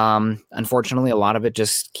 Unfortunately, a lot of it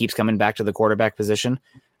just keeps coming back to the quarterback position.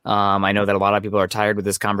 I know that a lot of people are tired with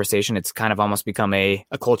this conversation. It's kind of almost become a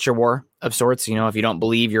culture war of sorts. If you don't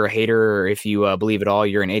believe, you're a hater, or if you believe it all,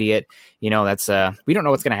 you're an idiot. That's we don't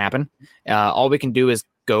know what's going to happen. All we can do is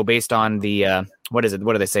go based on the what is it?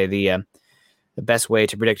 What do they say? The best way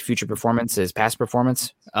to predict future performance is past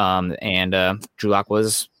performance. And Drew Lock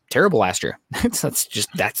was terrible last year.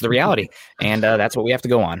 that's the reality. And that's what we have to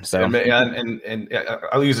go on. So, and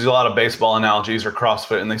I use a lot of baseball analogies or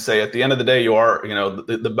CrossFit, and they say at the end of the day, you are,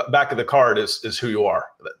 the back of the card is who you are.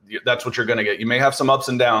 That's what you're going to get. You may have some ups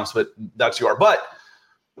and downs, but that's you are. But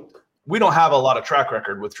we don't have a lot of track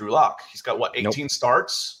record with Drew Lock. He's got 18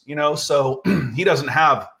 starts, so he doesn't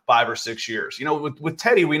have 5 or 6 years. With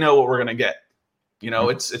Teddy, we know what we're going to get.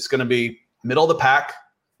 It's going to be middle of the pack.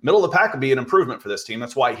 Middle of the pack would be an improvement for this team.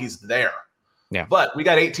 That's why he's there. Yeah. But we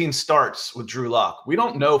got 18 starts with Drew Lock. We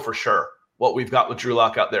don't know for sure what we've got with Drew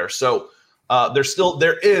Lock out there. So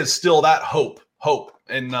there is still that hope.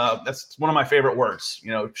 And that's one of my favorite words,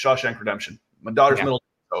 Shawshank Redemption. My daughter's middle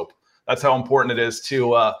hope. That's how important it is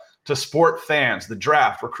to sport fans. The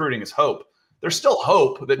draft, recruiting is hope. There's still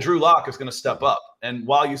hope that Drew Lock is going to step up. And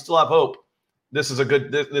while you still have hope, this is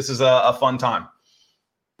a fun time.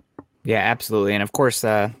 Yeah, absolutely. And of course,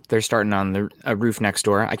 they're starting on a roof next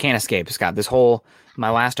door. I can't escape, Scott. My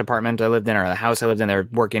last apartment I lived in, or the house I lived in, they're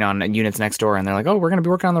working on units next door, and they're like, oh, we're going to be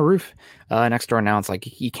working on the roof next door. Now it's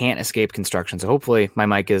like you can't escape construction. So hopefully my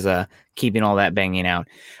mic is keeping all that banging out.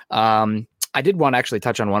 I did want to actually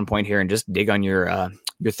touch on one point here and just dig on your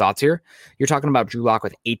thoughts here. You're talking about Drew Lock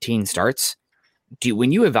with 18 starts.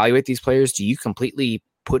 When you evaluate these players, do you completely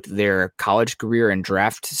put their college career and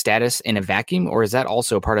draft status in a vacuum, or is that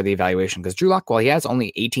also part of the evaluation? Because Drew Lock, while he has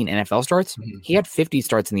only 18 NFL starts, he had 50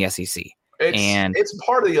 starts in the SEC. It's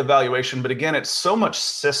part of the evaluation, but again, it's so much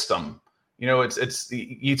system.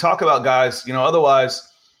 You talk about guys, otherwise,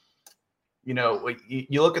 you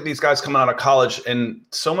look at these guys coming out of college, and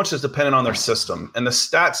so much is dependent on their system, and the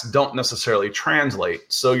stats don't necessarily translate.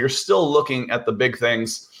 So you're still looking at the big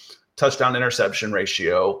things. Touchdown interception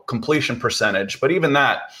ratio, completion percentage. But even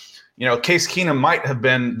that, Case Keenum might have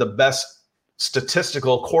been the best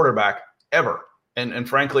statistical quarterback ever. And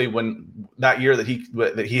frankly, when that year that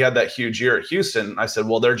he had that huge year at Houston, I said,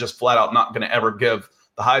 well, they're just flat out not going to ever give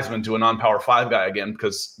the Heisman to a non-Power 5 guy again,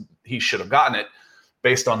 because he should have gotten it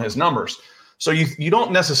based on his numbers. So you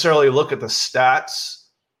don't necessarily look at the stats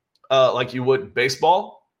like you would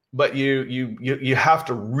baseball, but you have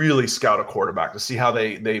to really scout a quarterback to see how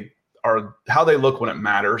they look when it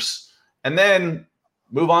matters, and then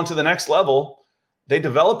move on to the next level. They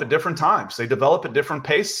develop at different times. They develop at different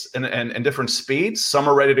pace and different speeds. Some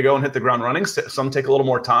are ready to go and hit the ground running. Some take a little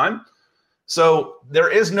more time. So there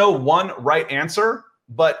is no one right answer,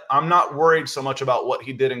 but I'm not worried so much about what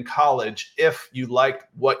he did in college if you liked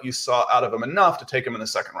what you saw out of him enough to take him in the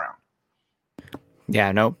second round.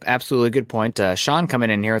 Yeah, no, absolutely good point. Sean coming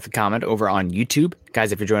in here with a comment over on YouTube.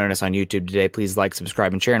 Guys, if you're joining us on YouTube today, please like,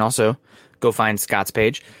 subscribe, and share. And also go find Scott's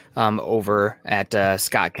page over at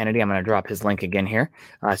Scott Kennedy. I'm going to drop his link again here.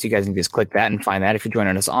 So you guys can just click that and find that if you're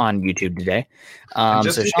joining us on YouTube today.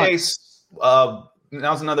 Just in case,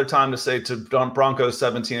 now's another time to say to Broncos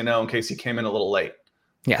 17-0 in case he came in a little late.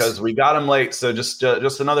 Yes. Because we got him late. So just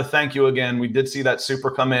another thank you again. We did see that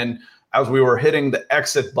super come in as we were hitting the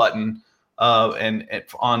exit button and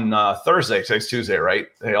on Thursday. Today's Tuesday, right?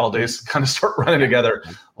 All days kind of start running together.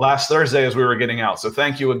 Last Thursday as we were getting out. So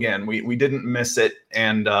thank you again. We didn't miss it,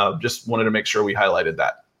 and just wanted to make sure we highlighted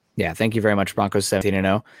that. Yeah, thank you very much, Broncos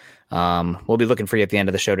 17-0. We'll be looking for you at the end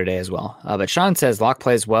of the show today as well. But Sean says Locke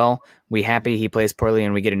plays well. We happy. He plays poorly,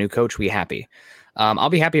 and we get a new coach. We happy. I'll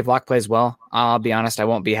be happy if Locke plays well. I'll be honest, I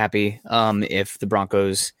won't be happy if the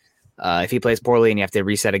Broncos, if he plays poorly and you have to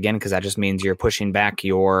reset again, because that just means you're pushing back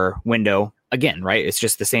your window again, right? It's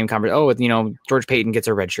just the same conversation. Oh, George Payton gets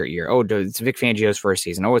a redshirt year. Oh, it's Vic Fangio's first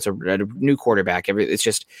season. Oh, it's a new quarterback. It's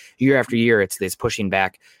just year after year, it's pushing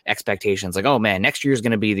back expectations. Like, oh man, next year is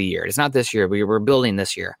going to be the year. It's not this year. We're building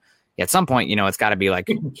this year. At some point, it's got to be like,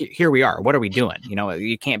 here we are. What are we doing?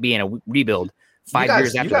 You can't be in a rebuild 5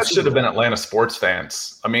 years after. You guys should have been Atlanta sports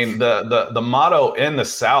fans. I mean, the motto in the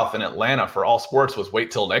South in Atlanta for all sports was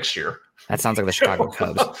wait till next year. That sounds like the Chicago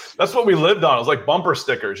Cubs. That's what we lived on. It was like bumper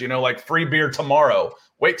stickers, like free beer tomorrow.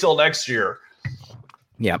 Wait till next year.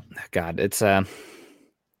 Yep. God, it's at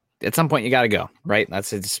some point you got to go, right?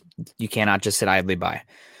 You cannot just sit idly by.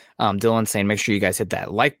 Dylan saying, make sure you guys hit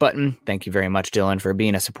that like button. Thank you very much, Dylan, for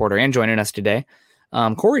being a supporter and joining us today.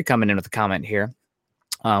 Corey coming in with a comment here.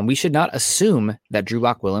 We should not assume that Drew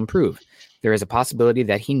Lock will improve. There is a possibility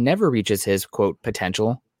that he never reaches his, quote,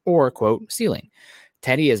 potential or, quote, ceiling.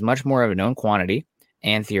 Teddy is much more of a known quantity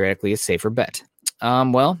and theoretically a safer bet.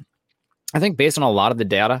 Well, I think based on a lot of the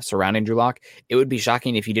data surrounding Drew Lock, it would be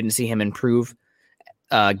shocking if you didn't see him improve,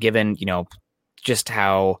 given, just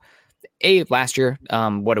how last year,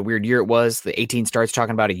 what a weird year it was. The 18 starts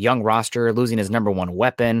talking about a young roster, losing his number one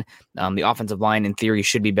weapon. The offensive line, in theory,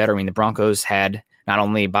 should be better. I mean, the Broncos had not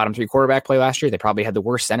only bottom three quarterback play last year, they probably had the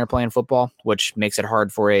worst center play in football, which makes it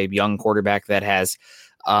hard for a young quarterback that has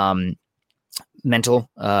mentally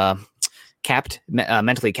capped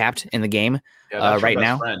in the game right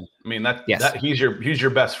now. Friend. I mean, that he's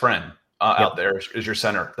your best friend out there is your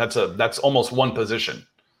center. That's almost one position.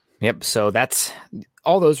 Yep. So that's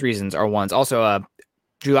all those reasons are ones. Also,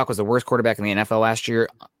 Drew Lock was the worst quarterback in the NFL last year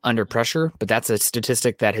under pressure, but that's a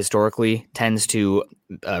statistic that historically tends to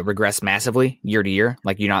regress massively year to year.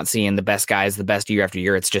 Like you're not seeing the best guys the best year after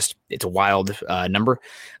year. It's a wild number.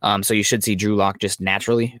 So you should see Drew Lock just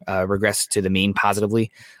naturally regress to the mean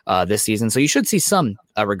positively this season. So you should see some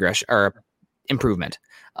regression or improvement.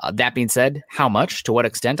 That being said, how much, to what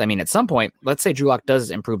extent? I mean, at some point, let's say Drew Lock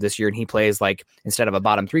does improve this year and he plays like, instead of a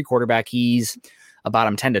bottom three quarterback, he's a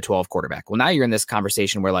bottom 10 to 12 quarterback. Well, now you're in this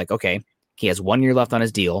conversation where like, okay, he has 1 year left on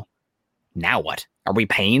his deal. Now what? Are we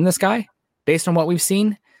paying this guy based on what we've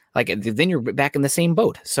seen? Like, then you're back in the same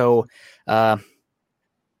boat. So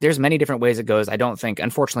there's many different ways it goes. I don't think,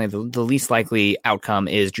 unfortunately, the least likely outcome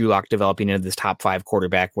is Drew Lock developing into this top 5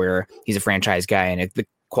 quarterback where he's a franchise guy and the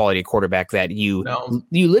quality quarterback that you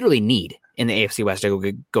literally need in the AFC West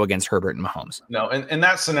to go against Herbert and Mahomes. No, in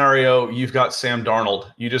that scenario, you've got Sam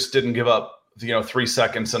Darnold. You just didn't give up 3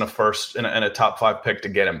 seconds in a first and a top 5 pick to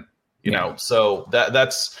get him. So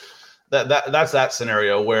that's that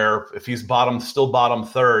scenario where if he's still bottom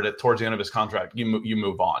third towards the end of his contract, you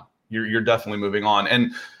move on. You're definitely moving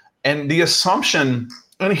on. And the assumption,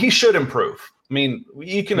 and he should improve. I mean,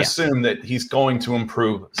 you can assume that he's going to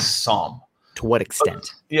improve some. To what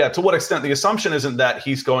extent? To what extent? The assumption isn't that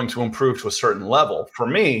he's going to improve to a certain level. For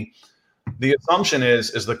me, the assumption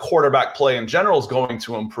is the quarterback play in general is going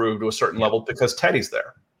to improve to a certain level because Teddy's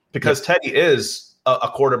there. Because Teddy is a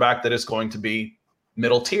quarterback that is going to be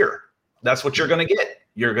middle tier. That's what you're going to get.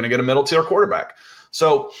 You're going to get a middle tier quarterback.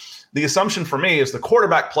 So the assumption for me is the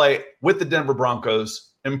quarterback play with the Denver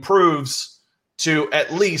Broncos improves to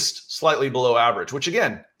at least slightly below average, which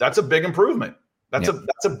again, that's a big improvement. That's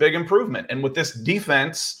a big improvement. And with this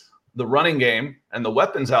defense, the running game, and the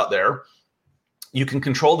weapons out there, you can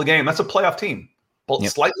control the game. That's a playoff team. But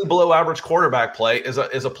slightly below average quarterback play is a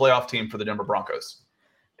playoff team for the Denver Broncos.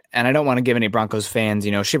 And I don't want to give any Broncos fans,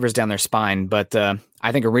 shivers down their spine, but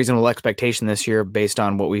I think a reasonable expectation this year based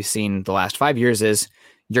on what we've seen the last 5 years is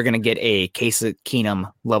you're going to get a Case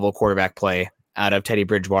Keenum level quarterback play out of Teddy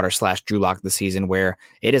Bridgewater / Drew Lock this season, where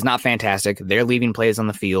it is not fantastic. They're leaving plays on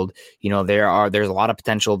the field. There's a lot of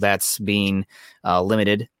potential that's being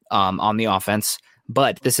limited on the offense,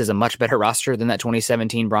 but this is a much better roster than that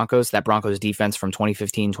 2017 Broncos. That Broncos defense from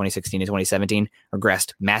 2015, 2016 to 2017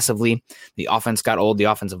 regressed massively. The offense got old. The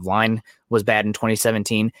offensive line was bad in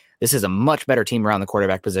 2017. This is a much better team around the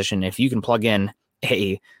quarterback position. If you can plug in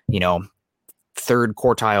a, third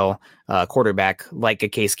quartile quarterback like a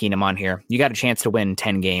Case Keenum on here, you got a chance to win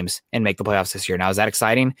 10 games and make the playoffs this year. Now, is that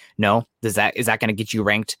exciting? No. Is that going to get you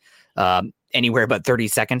ranked anywhere but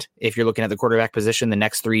 32nd if you're looking at the quarterback position the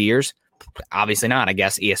next 3 years? Obviously not, I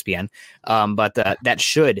guess, ESPN. But that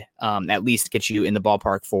should at least get you in the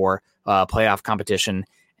ballpark for playoff competition.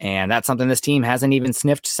 And that's something this team hasn't even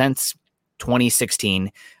sniffed since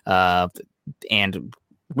 2016 and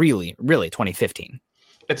really 2015.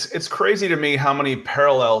 It's crazy to me how many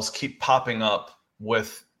parallels keep popping up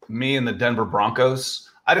with me and the Denver Broncos.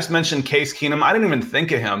 I just mentioned Case Keenum. I didn't even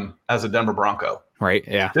think of him as a Denver Bronco. Right.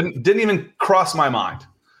 Yeah. Didn't even cross my mind.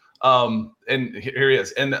 And here he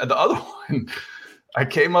is. And the other one, I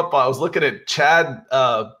was looking at Chad's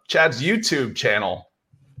YouTube channel,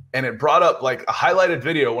 and it brought up like a highlighted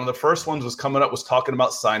video. One of the first ones was coming up, was talking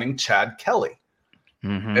about signing Chad Kelly.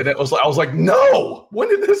 Mm-hmm. And I was like, no, when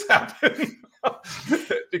did this happen?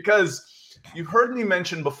 Because you've heard me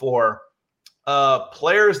mention before,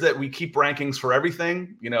 players that we keep rankings for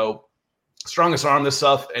everything, strongest arm, this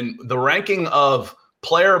stuff, and the ranking of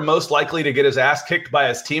player most likely to get his ass kicked by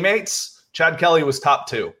his teammates, Chad Kelly was top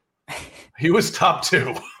 2. He was top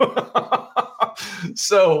 2.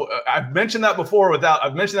 So I've mentioned that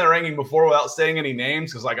ranking before without saying any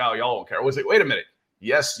names, because y'all won't care. Wait a minute.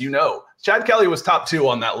 Yes, Chad Kelly was top 2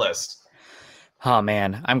 on that list. Oh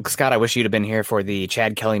man, Scott. I wish you'd have been here for the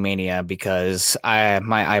Chad Kelly mania, because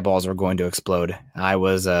my eyeballs were going to explode. I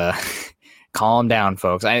was calm down,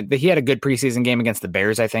 folks. He had a good preseason game against the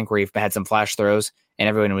Bears, I think, where he had some flash throws, and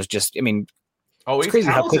everyone was just. It's crazy talented.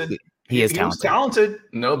 How quickly he is talented. He was talented.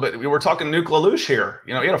 No, but we were talking Nuke LaLoosh here.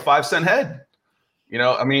 He had a 5-cent head.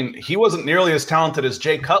 He wasn't nearly as talented as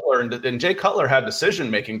Jay Cutler, and Jay Cutler had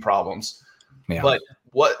decision-making problems. Yeah. But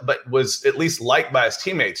was at least liked by his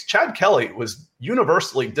teammates. Chad Kelly was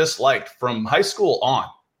universally disliked from high school on.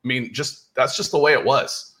 That's just the way it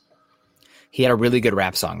was. He had a really good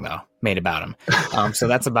rap song, though, made about him. So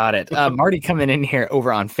that's about it. Marty coming in here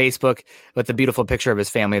over on Facebook with the beautiful picture of his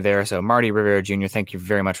family there. So Marty Rivera Jr., thank you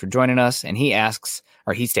very much for joining us. And he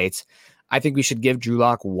states, I think we should give Drew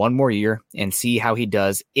Lock one more year and see how he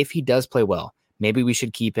does. If he does play well, maybe we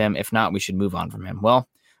should keep him. If not, we should move on from him. Well,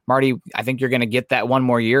 Marty, I think you're going to get that one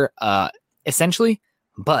more year, essentially.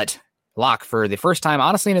 But Locke, for the first time,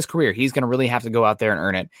 honestly, in his career, he's going to really have to go out there and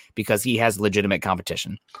earn it, because he has legitimate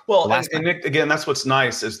competition. Well, and Nick, again, that's what's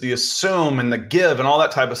nice is the assume and the give and all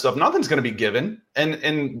that type of stuff. Nothing's going to be given. And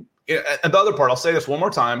the other part, I'll say this one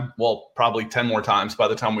more time. Well, probably 10 more times by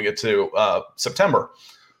the time we get to September.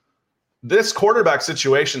 This quarterback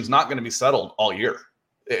situation is not going to be settled all year.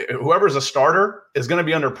 Whoever's a starter is going to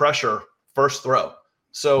be under pressure first throw.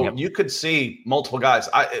 So You could see multiple guys.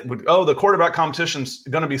 The quarterback competition's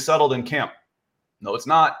going to be settled in camp. No, it's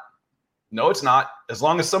not. As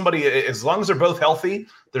long as they're both healthy,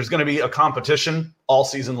 there's going to be a competition all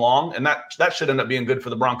season long. And that should end up being good for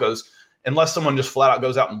the Broncos, unless someone just flat out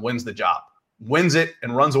goes out and wins the job, wins it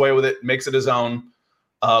and runs away with it, makes it his own,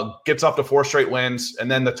 gets off to 4 straight wins,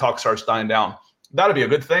 and then the talk starts dying down. That'd be a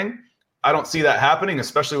good thing. I don't see that happening,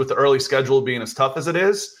 especially with the early schedule being as tough as it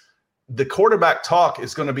is. The quarterback talk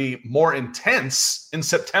is going to be more intense in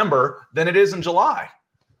September than it is in July.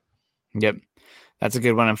 Yep. That's a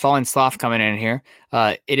good one. I'm Falling Sloth coming in here.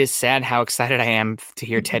 It is sad how excited I am to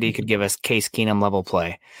hear Teddy could give us Case Keenum level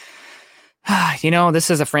play. This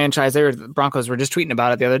is a franchise. The Broncos were just tweeting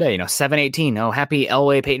about it the other day. 7-18. Oh, happy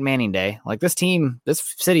Elway Peyton Manning Day. Like, this team, this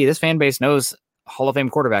city, this fan base knows Hall of Fame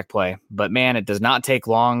quarterback play. But man, it does not take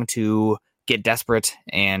long to get desperate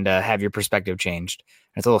and have your perspective changed.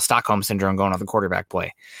 It's a little Stockholm syndrome going on the quarterback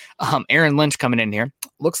play. Aaron Lynch coming in here.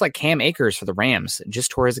 Looks like Cam Akers for the Rams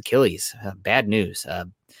just tore his Achilles. Bad news.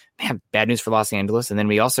 Bad news for Los Angeles. And then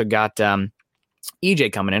we also got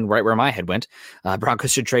EJ coming in right where my head went.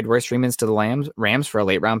 Broncos should trade Royce Freeman to the Rams for a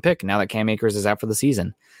late round pick now that Cam Akers is out for the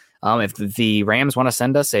season. If the Rams want to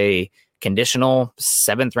send us a conditional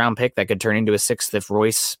 7th round pick that could turn into a 6th if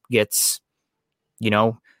Royce gets,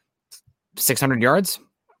 600 yards,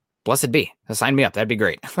 blessed be. Sign me up. That'd be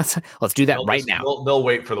great. Let's do that now. They'll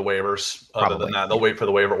wait for the waivers. Other than that, they'll wait for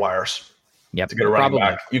the waiver wires. Yep. To get a running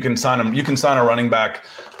back. You can sign him. You can sign a running back.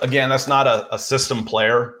 Again, that's not a system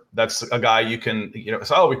player. That's a guy you can,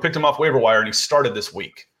 we picked him off waiver wire and he started this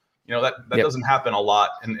week. That doesn't happen a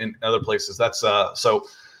lot in other places. That's so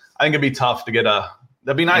I think it'd be tough to get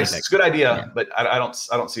that'd be nice. It's a good idea, but I don't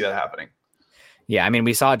see that happening. Yeah,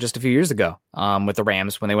 we saw it just a few years ago with the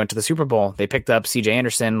Rams when they went to the Super Bowl. They picked up C.J.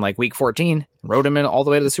 Anderson like week 14, rode him in all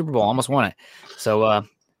the way to the Super Bowl, almost won it. So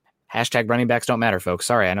hashtag running backs don't matter, folks.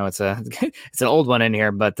 Sorry, I know it's an old one in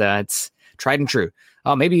here, but it's tried and true.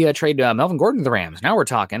 Oh, maybe trade Melvin Gordon to the Rams. Now we're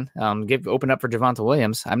talking. Open up for Javonte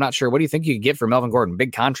Williams. I'm not sure. What do you think you could get for Melvin Gordon?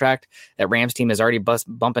 Big contract. That Rams team is already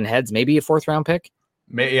bumping heads. Maybe a 4th round pick.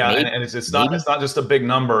 Maybe. And it's not just a big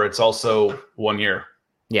number. It's also 1 year.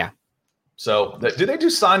 Yeah. So do they do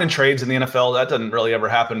sign and trades in the NFL? That doesn't really ever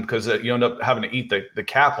happen because you end up having to eat the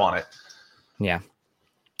cap on it. Yeah.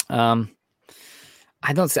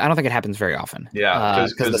 I don't think it happens very often. Yeah,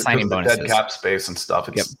 because the signing bonuses, dead cap space and stuff.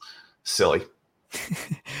 It's silly.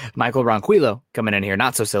 Michael Ronquillo coming in here,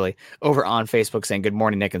 not so silly, over on Facebook saying, good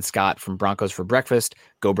morning, Nick and Scott from Broncos for Breakfast.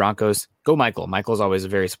 Go Broncos. Go Michael. Michael's always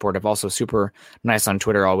very supportive. Also super nice on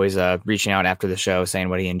Twitter, always reaching out after the show, saying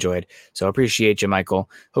what he enjoyed. So appreciate you, Michael.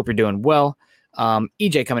 Hope you're doing well.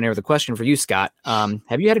 EJ coming here with a question for you, Scott.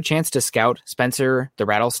 Have you had a chance to scout Spencer the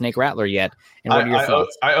Rattlesnake Rattler yet? And what are your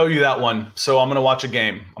thoughts? I owe you that one. So I'm going to watch a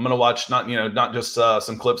game. I'm going to watch not just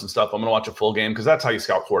some clips and stuff. I'm going to watch a full game because that's how you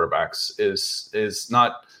scout quarterbacks. Is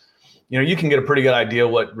not, you can get a pretty good idea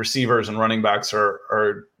what receivers and running backs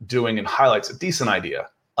are doing in highlights. A decent idea.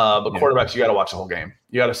 But quarterbacks, you got to watch the whole game.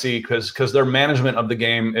 You got to see because their management of the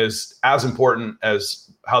game is as important as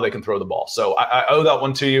how they can throw the ball. So I owe that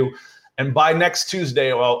one to you. And by next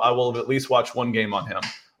Tuesday, I will have at least watched one game on him.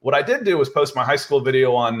 What I did do was post my high school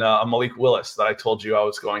video on Malik Willis that I told you I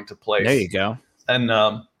was going to place. There you go. And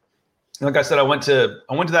like I said, I went to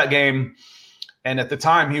that game, and at the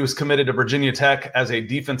time he was committed to Virginia Tech as a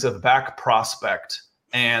defensive back prospect,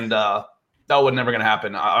 and that was never going to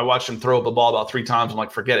happen. I watched him throw up the ball about 3 times. I'm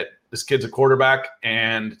like, forget it. This kid's a quarterback,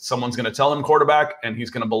 and someone's going to tell him quarterback, and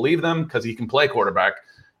he's going to believe them because he can play quarterback.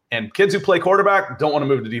 And kids who play quarterback don't want to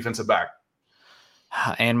move to defensive back.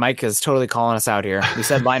 And Mike is totally calling us out here. We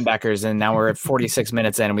said linebackers, and now we're at 46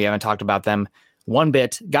 minutes in, and we haven't talked about them one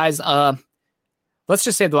bit. Guys, let's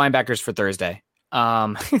just save the linebackers for Thursday.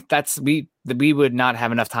 We would not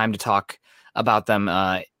have enough time to talk about them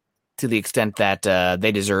to the extent that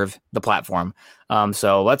they deserve the platform.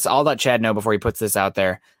 So I'll let Chad know before he puts this out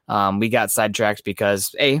there. We got sidetracked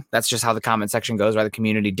because that's just how the comment section goes, right? The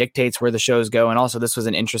community dictates where the shows go. And also this was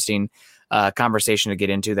an interesting conversation to get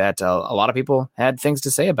into that a lot of people had things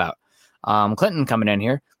to say about. Clinton coming in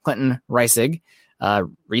here. Clinton Reisig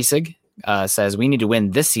says we need to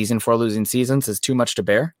win this season. 4 losing seasons is too much to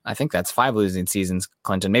bear. I think that's 5 losing seasons,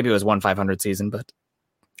 Clinton. Maybe it was 1 500 season, but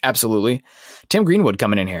absolutely. Tim Greenwood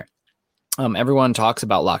coming in here. Everyone talks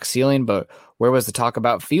about lock ceiling, but where was the talk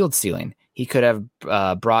about field ceiling? He could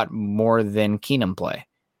have brought more than Keenum play.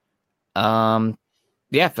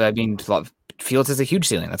 Fields has a huge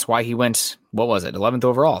ceiling. That's why he went, 11th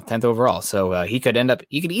overall, 10th overall. So he could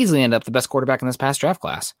easily end up the best quarterback in this past draft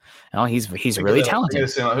class. He's really talented.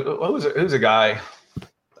 Who's a guy?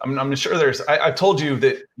 I'm sure I told you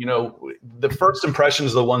that, the first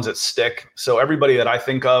impressions are the ones that stick. So everybody that I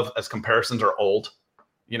think of as comparisons are old.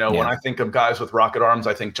 When I think of guys with rocket arms,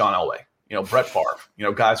 I think John Elway, Brett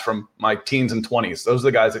Favre, guys from my teens and 20s. Those are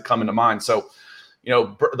the guys that come into mind. So,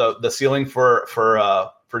 the ceiling for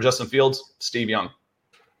Justin Fields, Steve Young.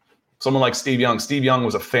 Someone like Steve Young. Steve Young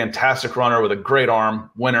was a fantastic runner with a great arm,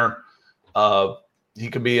 winner. He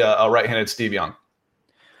could be a right-handed Steve Young.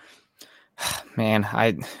 Man,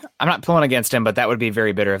 I'm not pulling against him, but that would be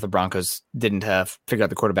very bitter if the Broncos didn't figure out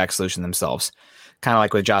the quarterback solution themselves. Kind of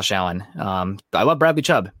like with Josh Allen. I love Bradley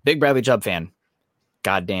Chubb. Big Bradley Chubb fan.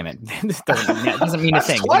 God damn it. doesn't mean a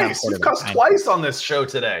thing. Twice. You've cussed twice on this show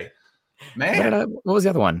today. Man. What was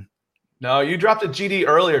the other one? No, you dropped a GD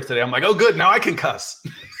earlier today. I'm like, oh, good. Now I can cuss.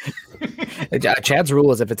 Chad's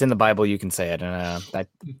rule is if it's in the Bible, you can say it. And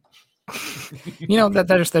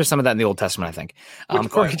there's some of that in the Old Testament, I think.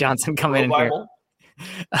 Corey Johnson coming in here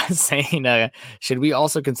saying, should we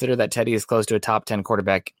also consider that Teddy is close to a top 10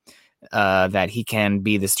 quarterback, that he can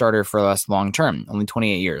be the starter for us long-term, only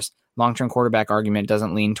 28 years. Long-term quarterback argument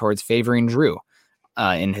doesn't lean towards favoring Drew,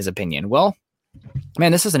 in his opinion. Well,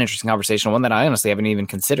 man, this is an interesting conversation, one that I honestly haven't even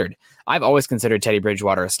considered. I've always considered Teddy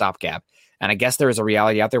Bridgewater a stopgap. And I guess there is a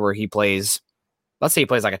reality out there where let's say he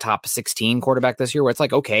plays like a top 16 quarterback this year, where it's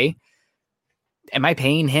like, okay, am I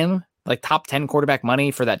paying him like top 10 quarterback money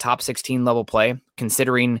for that top 16 level play,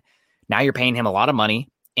 considering now you're paying him a lot of money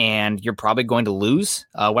and you're probably going to lose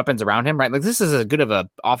weapons around him, right? Like this is as good of a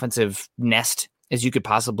offensive nest as you could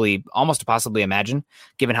possibly imagine,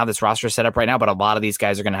 given how this roster is set up right now. But a lot of these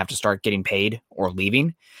guys are going to have to start getting paid or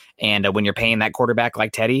leaving. And when you're paying that quarterback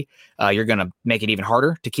like Teddy, you're going to make it even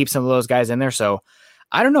harder to keep some of those guys in there. So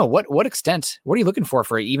I don't know what are you looking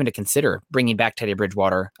for even to consider bringing back Teddy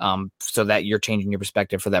Bridgewater, so that you're changing your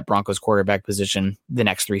perspective for that Broncos quarterback position the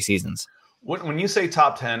next 3 seasons. When you say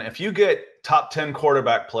top 10, if you get top 10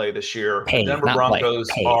 quarterback play this year, the Denver Broncos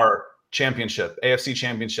are AFC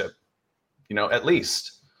championship. at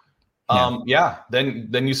least.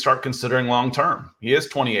 Then you start considering long term. He is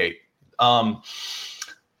 28. I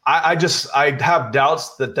have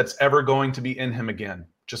doubts that that's ever going to be in him again,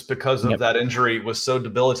 just because of that injury was so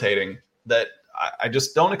debilitating that I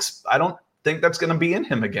just I don't think that's going to be in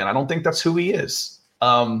him again. I don't think that's who he is.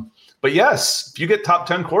 But yes, if you get top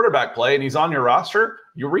 10 quarterback play and he's on your roster,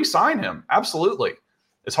 you re-sign him. Absolutely.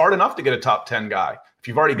 It's hard enough to get a top 10 guy. If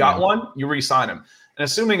you've already got one, you re-sign him. And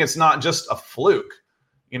assuming it's not just a fluke,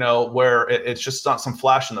 where it's just not some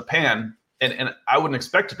flash in the pan, and I wouldn't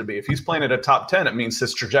expect it to be. If he's playing at a top 10, it means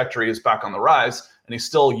his trajectory is back on the rise, and he's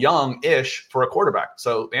still young-ish for a quarterback.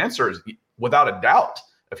 So the answer is, without a doubt,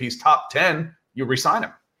 if he's top 10, you re-sign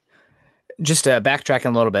him. Just backtracking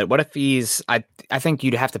a little bit, what if he's? I think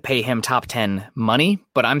you'd have to pay him top 10 money,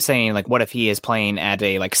 but I'm saying what if he is playing at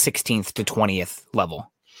a 16th to 20th level?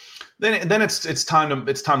 Then it's time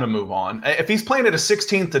to move on. If he's playing at a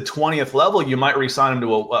 16th to 20th level, you might re-sign him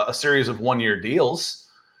to a series of 1-year deals.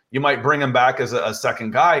 You might bring him back as a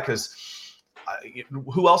second guy, because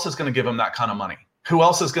who else is going to give him that kind of money? Who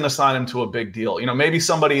else is going to sign him to a big deal? Maybe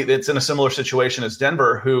somebody that's in a similar situation as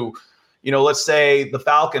Denver, who, let's say the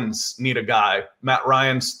Falcons need a guy. Matt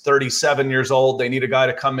Ryan's 37 years old. They need a guy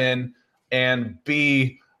to come in and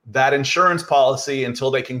be that insurance policy until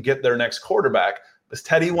they can get their next quarterback. Does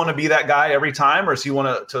Teddy want to be that guy every time, or does he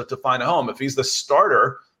want to find a home? If he's the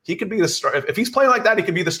starter, he could be the starter. If he's playing like that, he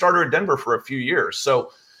could be the starter at Denver for a few years.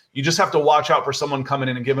 So you just have to watch out for someone coming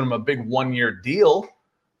in and giving him a big 1-year deal.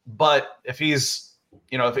 But if he's,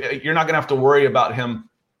 if you're not going to have to worry about him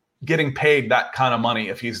getting paid that kind of money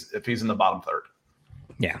if he's in the bottom third.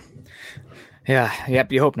 Yeah. Yeah.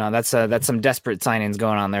 Yep. You hope not. That's some desperate signings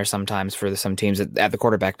going on there sometimes for some teams at the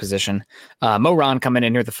quarterback position. Mo Ron coming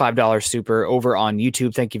in here with the $5 super over on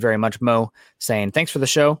YouTube. Thank you very much, Mo, saying thanks for the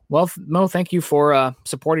show. Well, Mo, thank you for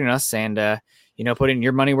supporting us and putting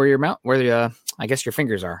your money where your mouth, I guess your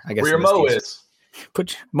fingers are. I guess where your Mo is.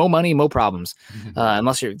 Put Mo money, Mo problems.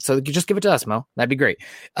 Unless so just give it to us, Mo. That'd be great.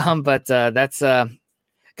 But that's.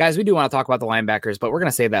 Guys, we do want to talk about the linebackers, but we're going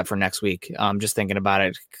to save that for next week. Just thinking about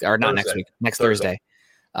it, or not next week, next Thursday.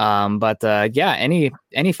 Any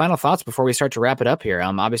final thoughts before we start to wrap it up here?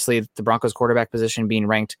 Obviously, the Broncos quarterback position being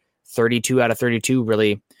ranked 32 out of 32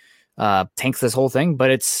 really tanks this whole thing, but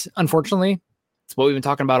it's unfortunately, it's what we've been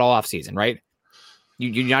talking about all offseason, right?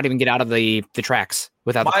 You not even get out of the tracks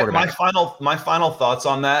without the quarterback. My final thoughts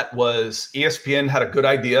on that was ESPN had a good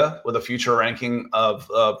idea with a future ranking of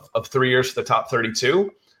 3 years for the top 32.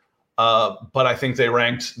 But I think they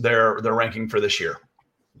ranked their ranking for this year.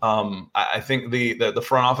 I think the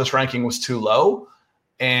front office ranking was too low,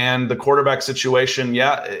 and the quarterback situation.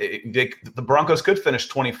 The Broncos could finish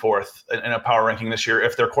 24th in a power ranking this year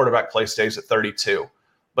if their quarterback play stays at 32,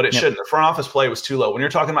 but it shouldn't. The front office play was too low. When you're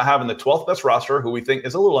talking about having the 12th best roster, who we think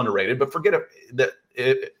is a little underrated, but forget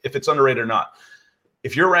if it's underrated or not.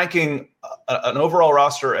 If you're ranking an overall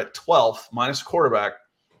roster at 12th minus quarterback,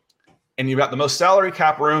 and you've got the most salary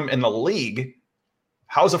cap room in the league,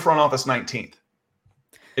 how's the front office 19th?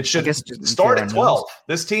 It should start at 12.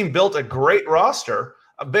 This team built a great roster.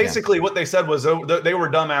 Basically, what they said was they were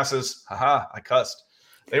dumbasses. I cussed.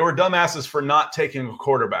 They were dumbasses for not taking a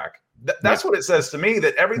quarterback. That's what it says to me,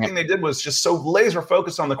 that everything they did was just so laser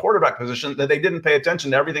focused on the quarterback position that they didn't pay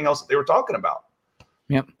attention to everything else that they were talking about.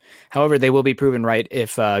 Yep. However, they will be proven right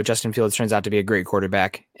if Justin Fields turns out to be a great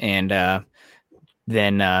quarterback, and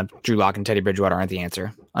then Drew Lock and Teddy Bridgewater aren't the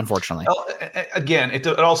answer, unfortunately. Well, again, it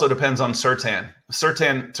also depends on Surtain. If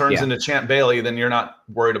Surtain turns into Champ Bailey, then you're not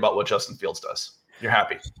worried about what Justin Fields does. You're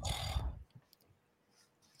happy.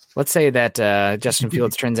 Let's say that Justin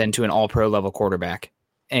Fields turns into an all-pro level quarterback,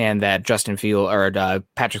 and that Justin Fields or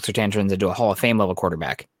Patrick Surtain turns into a Hall of Fame level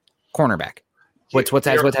cornerback. What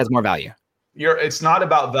has more value? It's not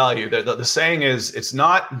about value. The saying is, it's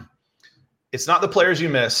not the players you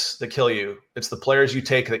miss that kill you. It's the players you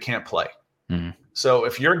take that can't play. Mm-hmm. So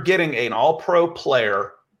if you're getting an all-pro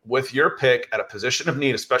player with your pick at a position of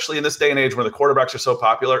need, especially in this day and age where the quarterbacks are so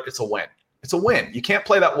popular, it's a win. It's a win. You can't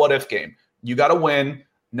play that what-if game. You got to win.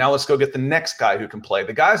 Now let's go get the next guy who can play.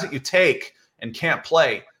 The guys that you take and can't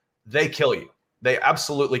play, they kill you. They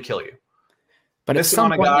absolutely kill you. But it's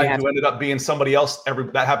on a guy who ended up being somebody else.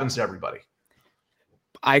 That happens to everybody.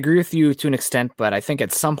 I agree with you to an extent, but I think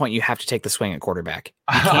at some point you have to take the swing at quarterback.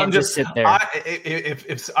 You can't just sit there.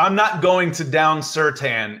 If I'm not going to down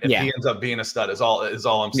Surtain if he ends up being a stud is all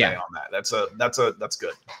I'm saying on that. That's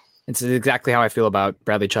good. It's exactly how I feel about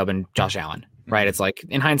Bradley Chubb and Josh Allen, right? It's like,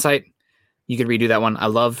 in hindsight, you could redo that one. I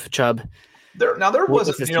love Chubb. There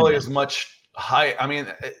wasn't nearly as much high. I mean,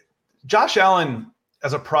 Josh Allen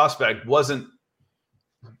as a prospect wasn't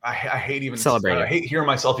I hate even celebrating. I hate hearing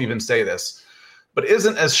myself even say this, but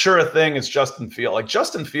isn't as sure a thing as Justin Fields. Like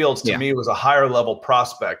Justin Fields to me was a higher level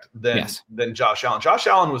prospect than Josh Allen. Josh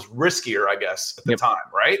Allen was riskier, I guess, at the time,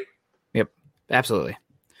 right? Yep, absolutely.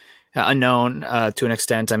 Unknown to an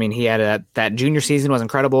extent. I mean, he had that junior season was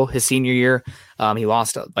incredible. His senior year, he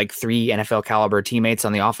lost like 3 NFL caliber teammates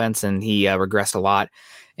on the offense, and he regressed a lot.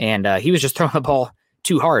 And he was just throwing the ball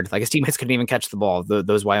too hard. Like his teammates couldn't even catch the ball.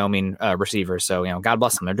 Those Wyoming receivers. So God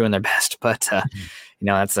bless them. They're doing their best, but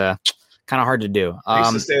that's kind of hard to do. I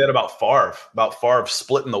used to say that about Favre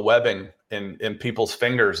splitting the webbing in people's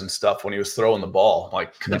fingers and stuff when he was throwing the ball.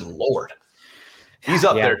 Like, good Lord, he's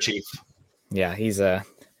up there, Chief. Yeah, he's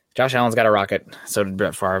Josh Allen's got a rocket. So did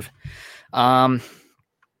Brett Favre. All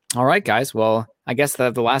right, guys. Well, I guess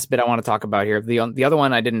the last bit I want to talk about here, the other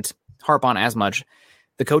one I didn't harp on as much,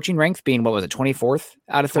 the coaching rank being, what was it, 24th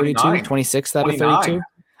out of 32, 26th out of 32?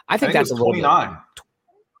 I think that's a little 29.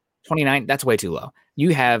 29, that's way too low.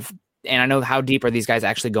 You have, and I know how deep are these guys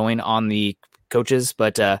actually going on the coaches,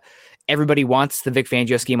 but everybody wants the Vic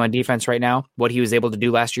Fangio scheme on defense right now. What he was able to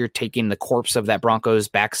do last year, taking the corpse of that Broncos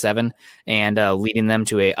back 7 and leading them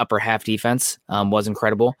to a upper half defense was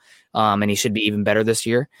incredible. And he should be even better this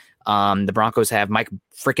year. The Broncos have Mike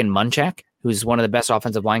freaking Munchak, who's one of the best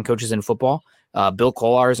offensive line coaches in football. Bill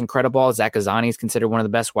Kollar is incredible. Zach Azzani is considered one of the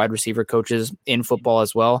best wide receiver coaches in football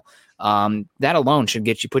as well. That alone should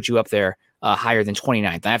put you up there higher than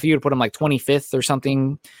 29th. Now, if you would put him like 25th or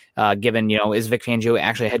something, given, is Vic Fangio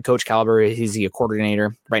actually a head coach caliber? Is he a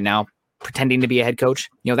coordinator right now pretending to be a head coach?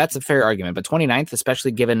 That's a fair argument. But 29th,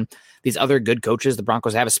 especially given these other good coaches the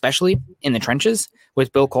Broncos have, especially in the trenches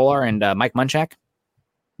with Bill Kollar and Mike Munchak,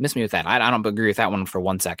 miss me with that. I don't agree with that one for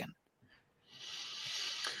 1 second.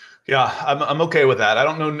 Yeah, I'm okay with that. I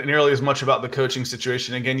don't know nearly as much about the coaching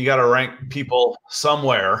situation. Again, you got to rank people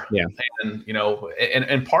somewhere. Yeah. And,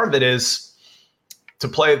 and part of it is to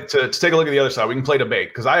take a look at the other side. We can play debate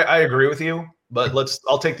because I agree with you, but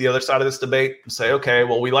I'll take the other side of this debate and say, okay,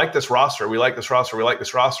 well, we like this roster. We like this roster. We like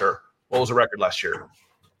this roster. What was the record last year?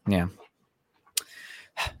 Yeah.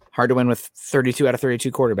 Hard to win with 32 out of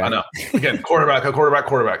 32 quarterbacks. I know. Again, quarterback.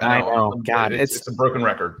 I know. God, it's a broken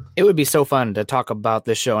record. It would be so fun to talk about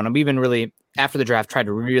this show. And I've even really, after the draft, tried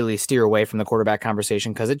to really steer away from the quarterback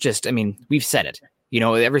conversation because we've said it.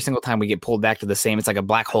 Every single time we get pulled back to the same, it's like a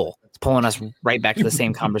black hole. It's pulling us right back to the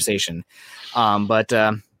same conversation. But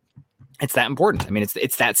it's that important.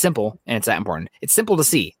 It's that simple and it's that important. It's simple to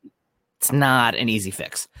see. It's not an easy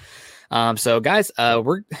fix. So guys,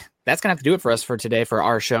 that's going to have to do it for us for today for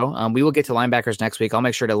our show. We will get to linebackers next week. I'll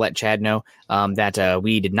make sure to let Chad know that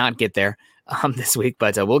we did not get there this week,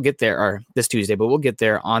 but we'll get there, or this Tuesday, but we'll get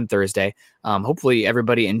there on Thursday. Hopefully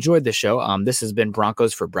everybody enjoyed the show. This has been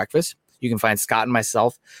Broncos for Breakfast. You can find Scott and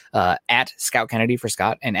myself at Scout Kennedy for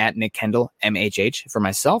Scott and at Nick Kendall, MHH for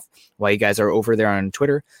myself. While you guys are over there on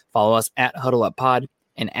Twitter, follow us at Huddle Up Pod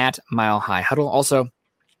and at Mile High Huddle. Also,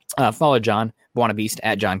 follow John Buonabeast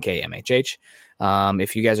at John K MHH.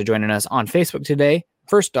 If you guys are joining us on Facebook today,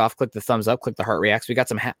 first off, click the thumbs up, click the heart reacts. We got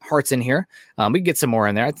some hearts in here. We can get some more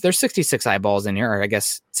in there. There's 66 eyeballs in here, or I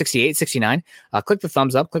guess 68, 69. Click the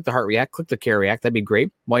thumbs up, click the heart react, click the care react. That'd be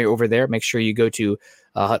great. While you're over there, make sure you go to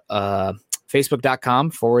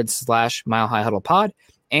facebook.com/Mile High Huddle Pod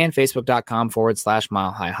and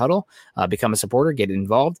facebook.com/Mile High Huddle. Become a supporter, get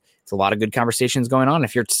involved. It's a lot of good conversations going on.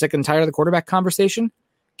 If you're sick and tired of the quarterback conversation,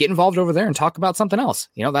 get involved over there and talk about something else.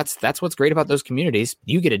 That's what's great about those communities.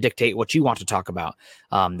 You get to dictate what you want to talk about.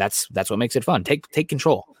 That's what makes it fun. Take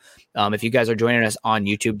control. If you guys are joining us on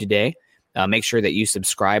YouTube today, make sure that you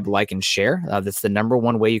subscribe, like, and share. That's the number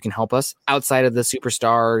one way you can help us outside of the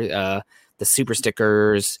superstar, the super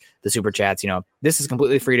stickers, the super chats. This is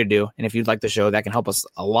completely free to do. And if you'd like the show, that can help us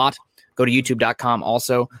a lot. Go to youtube.com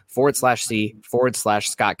also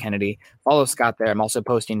 /C/Scott Kennedy. Follow Scott there. I'm also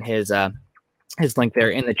posting his link there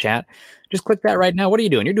in the chat. Just click that right now. What are you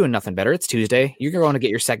doing? You're doing nothing better. It's Tuesday. You're going to get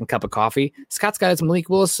your second cup of coffee. Scott's got his Malik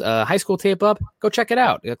Willis high school tape up. Go check it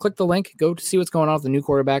out. Click the link. Go to see what's going on with the new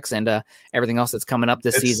quarterbacks and everything else that's coming up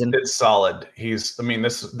this season. It's solid.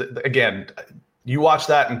 Again, you watch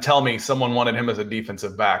that and tell me someone wanted him as a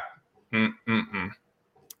defensive back.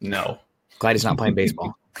 No. Glad he's not playing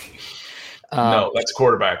baseball. No, that's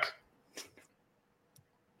quarterback.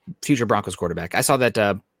 Future Broncos quarterback. I saw that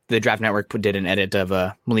the Draft Network did an edit of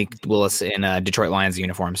Malik Willis in a Detroit Lions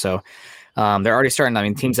uniform. So they're already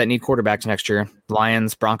starting. Teams that need quarterbacks next year,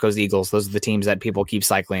 Lions, Broncos, Eagles, those are the teams that people keep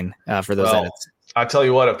cycling for those edits. I tell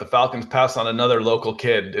you what, if the Falcons pass on another local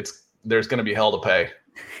kid, there's going to be hell to pay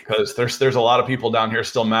because there's a lot of people down here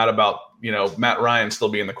still mad about Matt Ryan still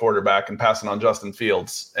being the quarterback and passing on Justin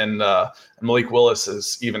Fields. And Malik Willis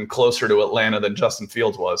is even closer to Atlanta than Justin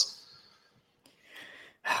Fields was.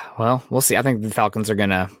 Well, we'll see. I think the Falcons are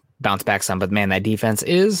going to bounce back some, but man, that defense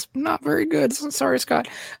is not very good. Sorry, Scott.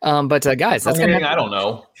 But guys, that's I don't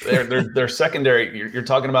know. They're secondary. You're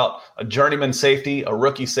talking about a journeyman safety, a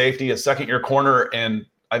rookie safety, a second-year corner, and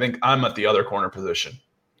I think I'm at the other corner position.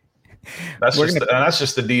 That's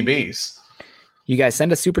just the DBs. You guys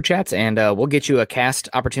send us super chats, and we'll get you a cast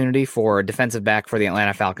opportunity for defensive back for the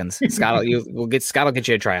Atlanta Falcons. Scott will get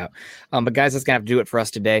you a tryout. But guys, that's gonna have to do it for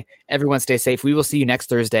us today. Everyone, stay safe. We will see you next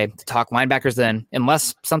Thursday to talk linebackers. Then,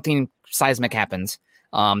 unless something seismic happens,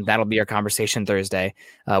 that'll be our conversation Thursday.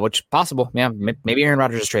 Which possible? Yeah, maybe Aaron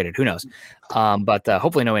Rodgers is traded. Who knows? But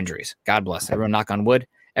hopefully, no injuries. God bless everyone. Knock on wood.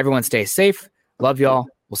 Everyone, stay safe. Love y'all.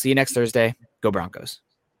 We'll see you next Thursday. Go Broncos.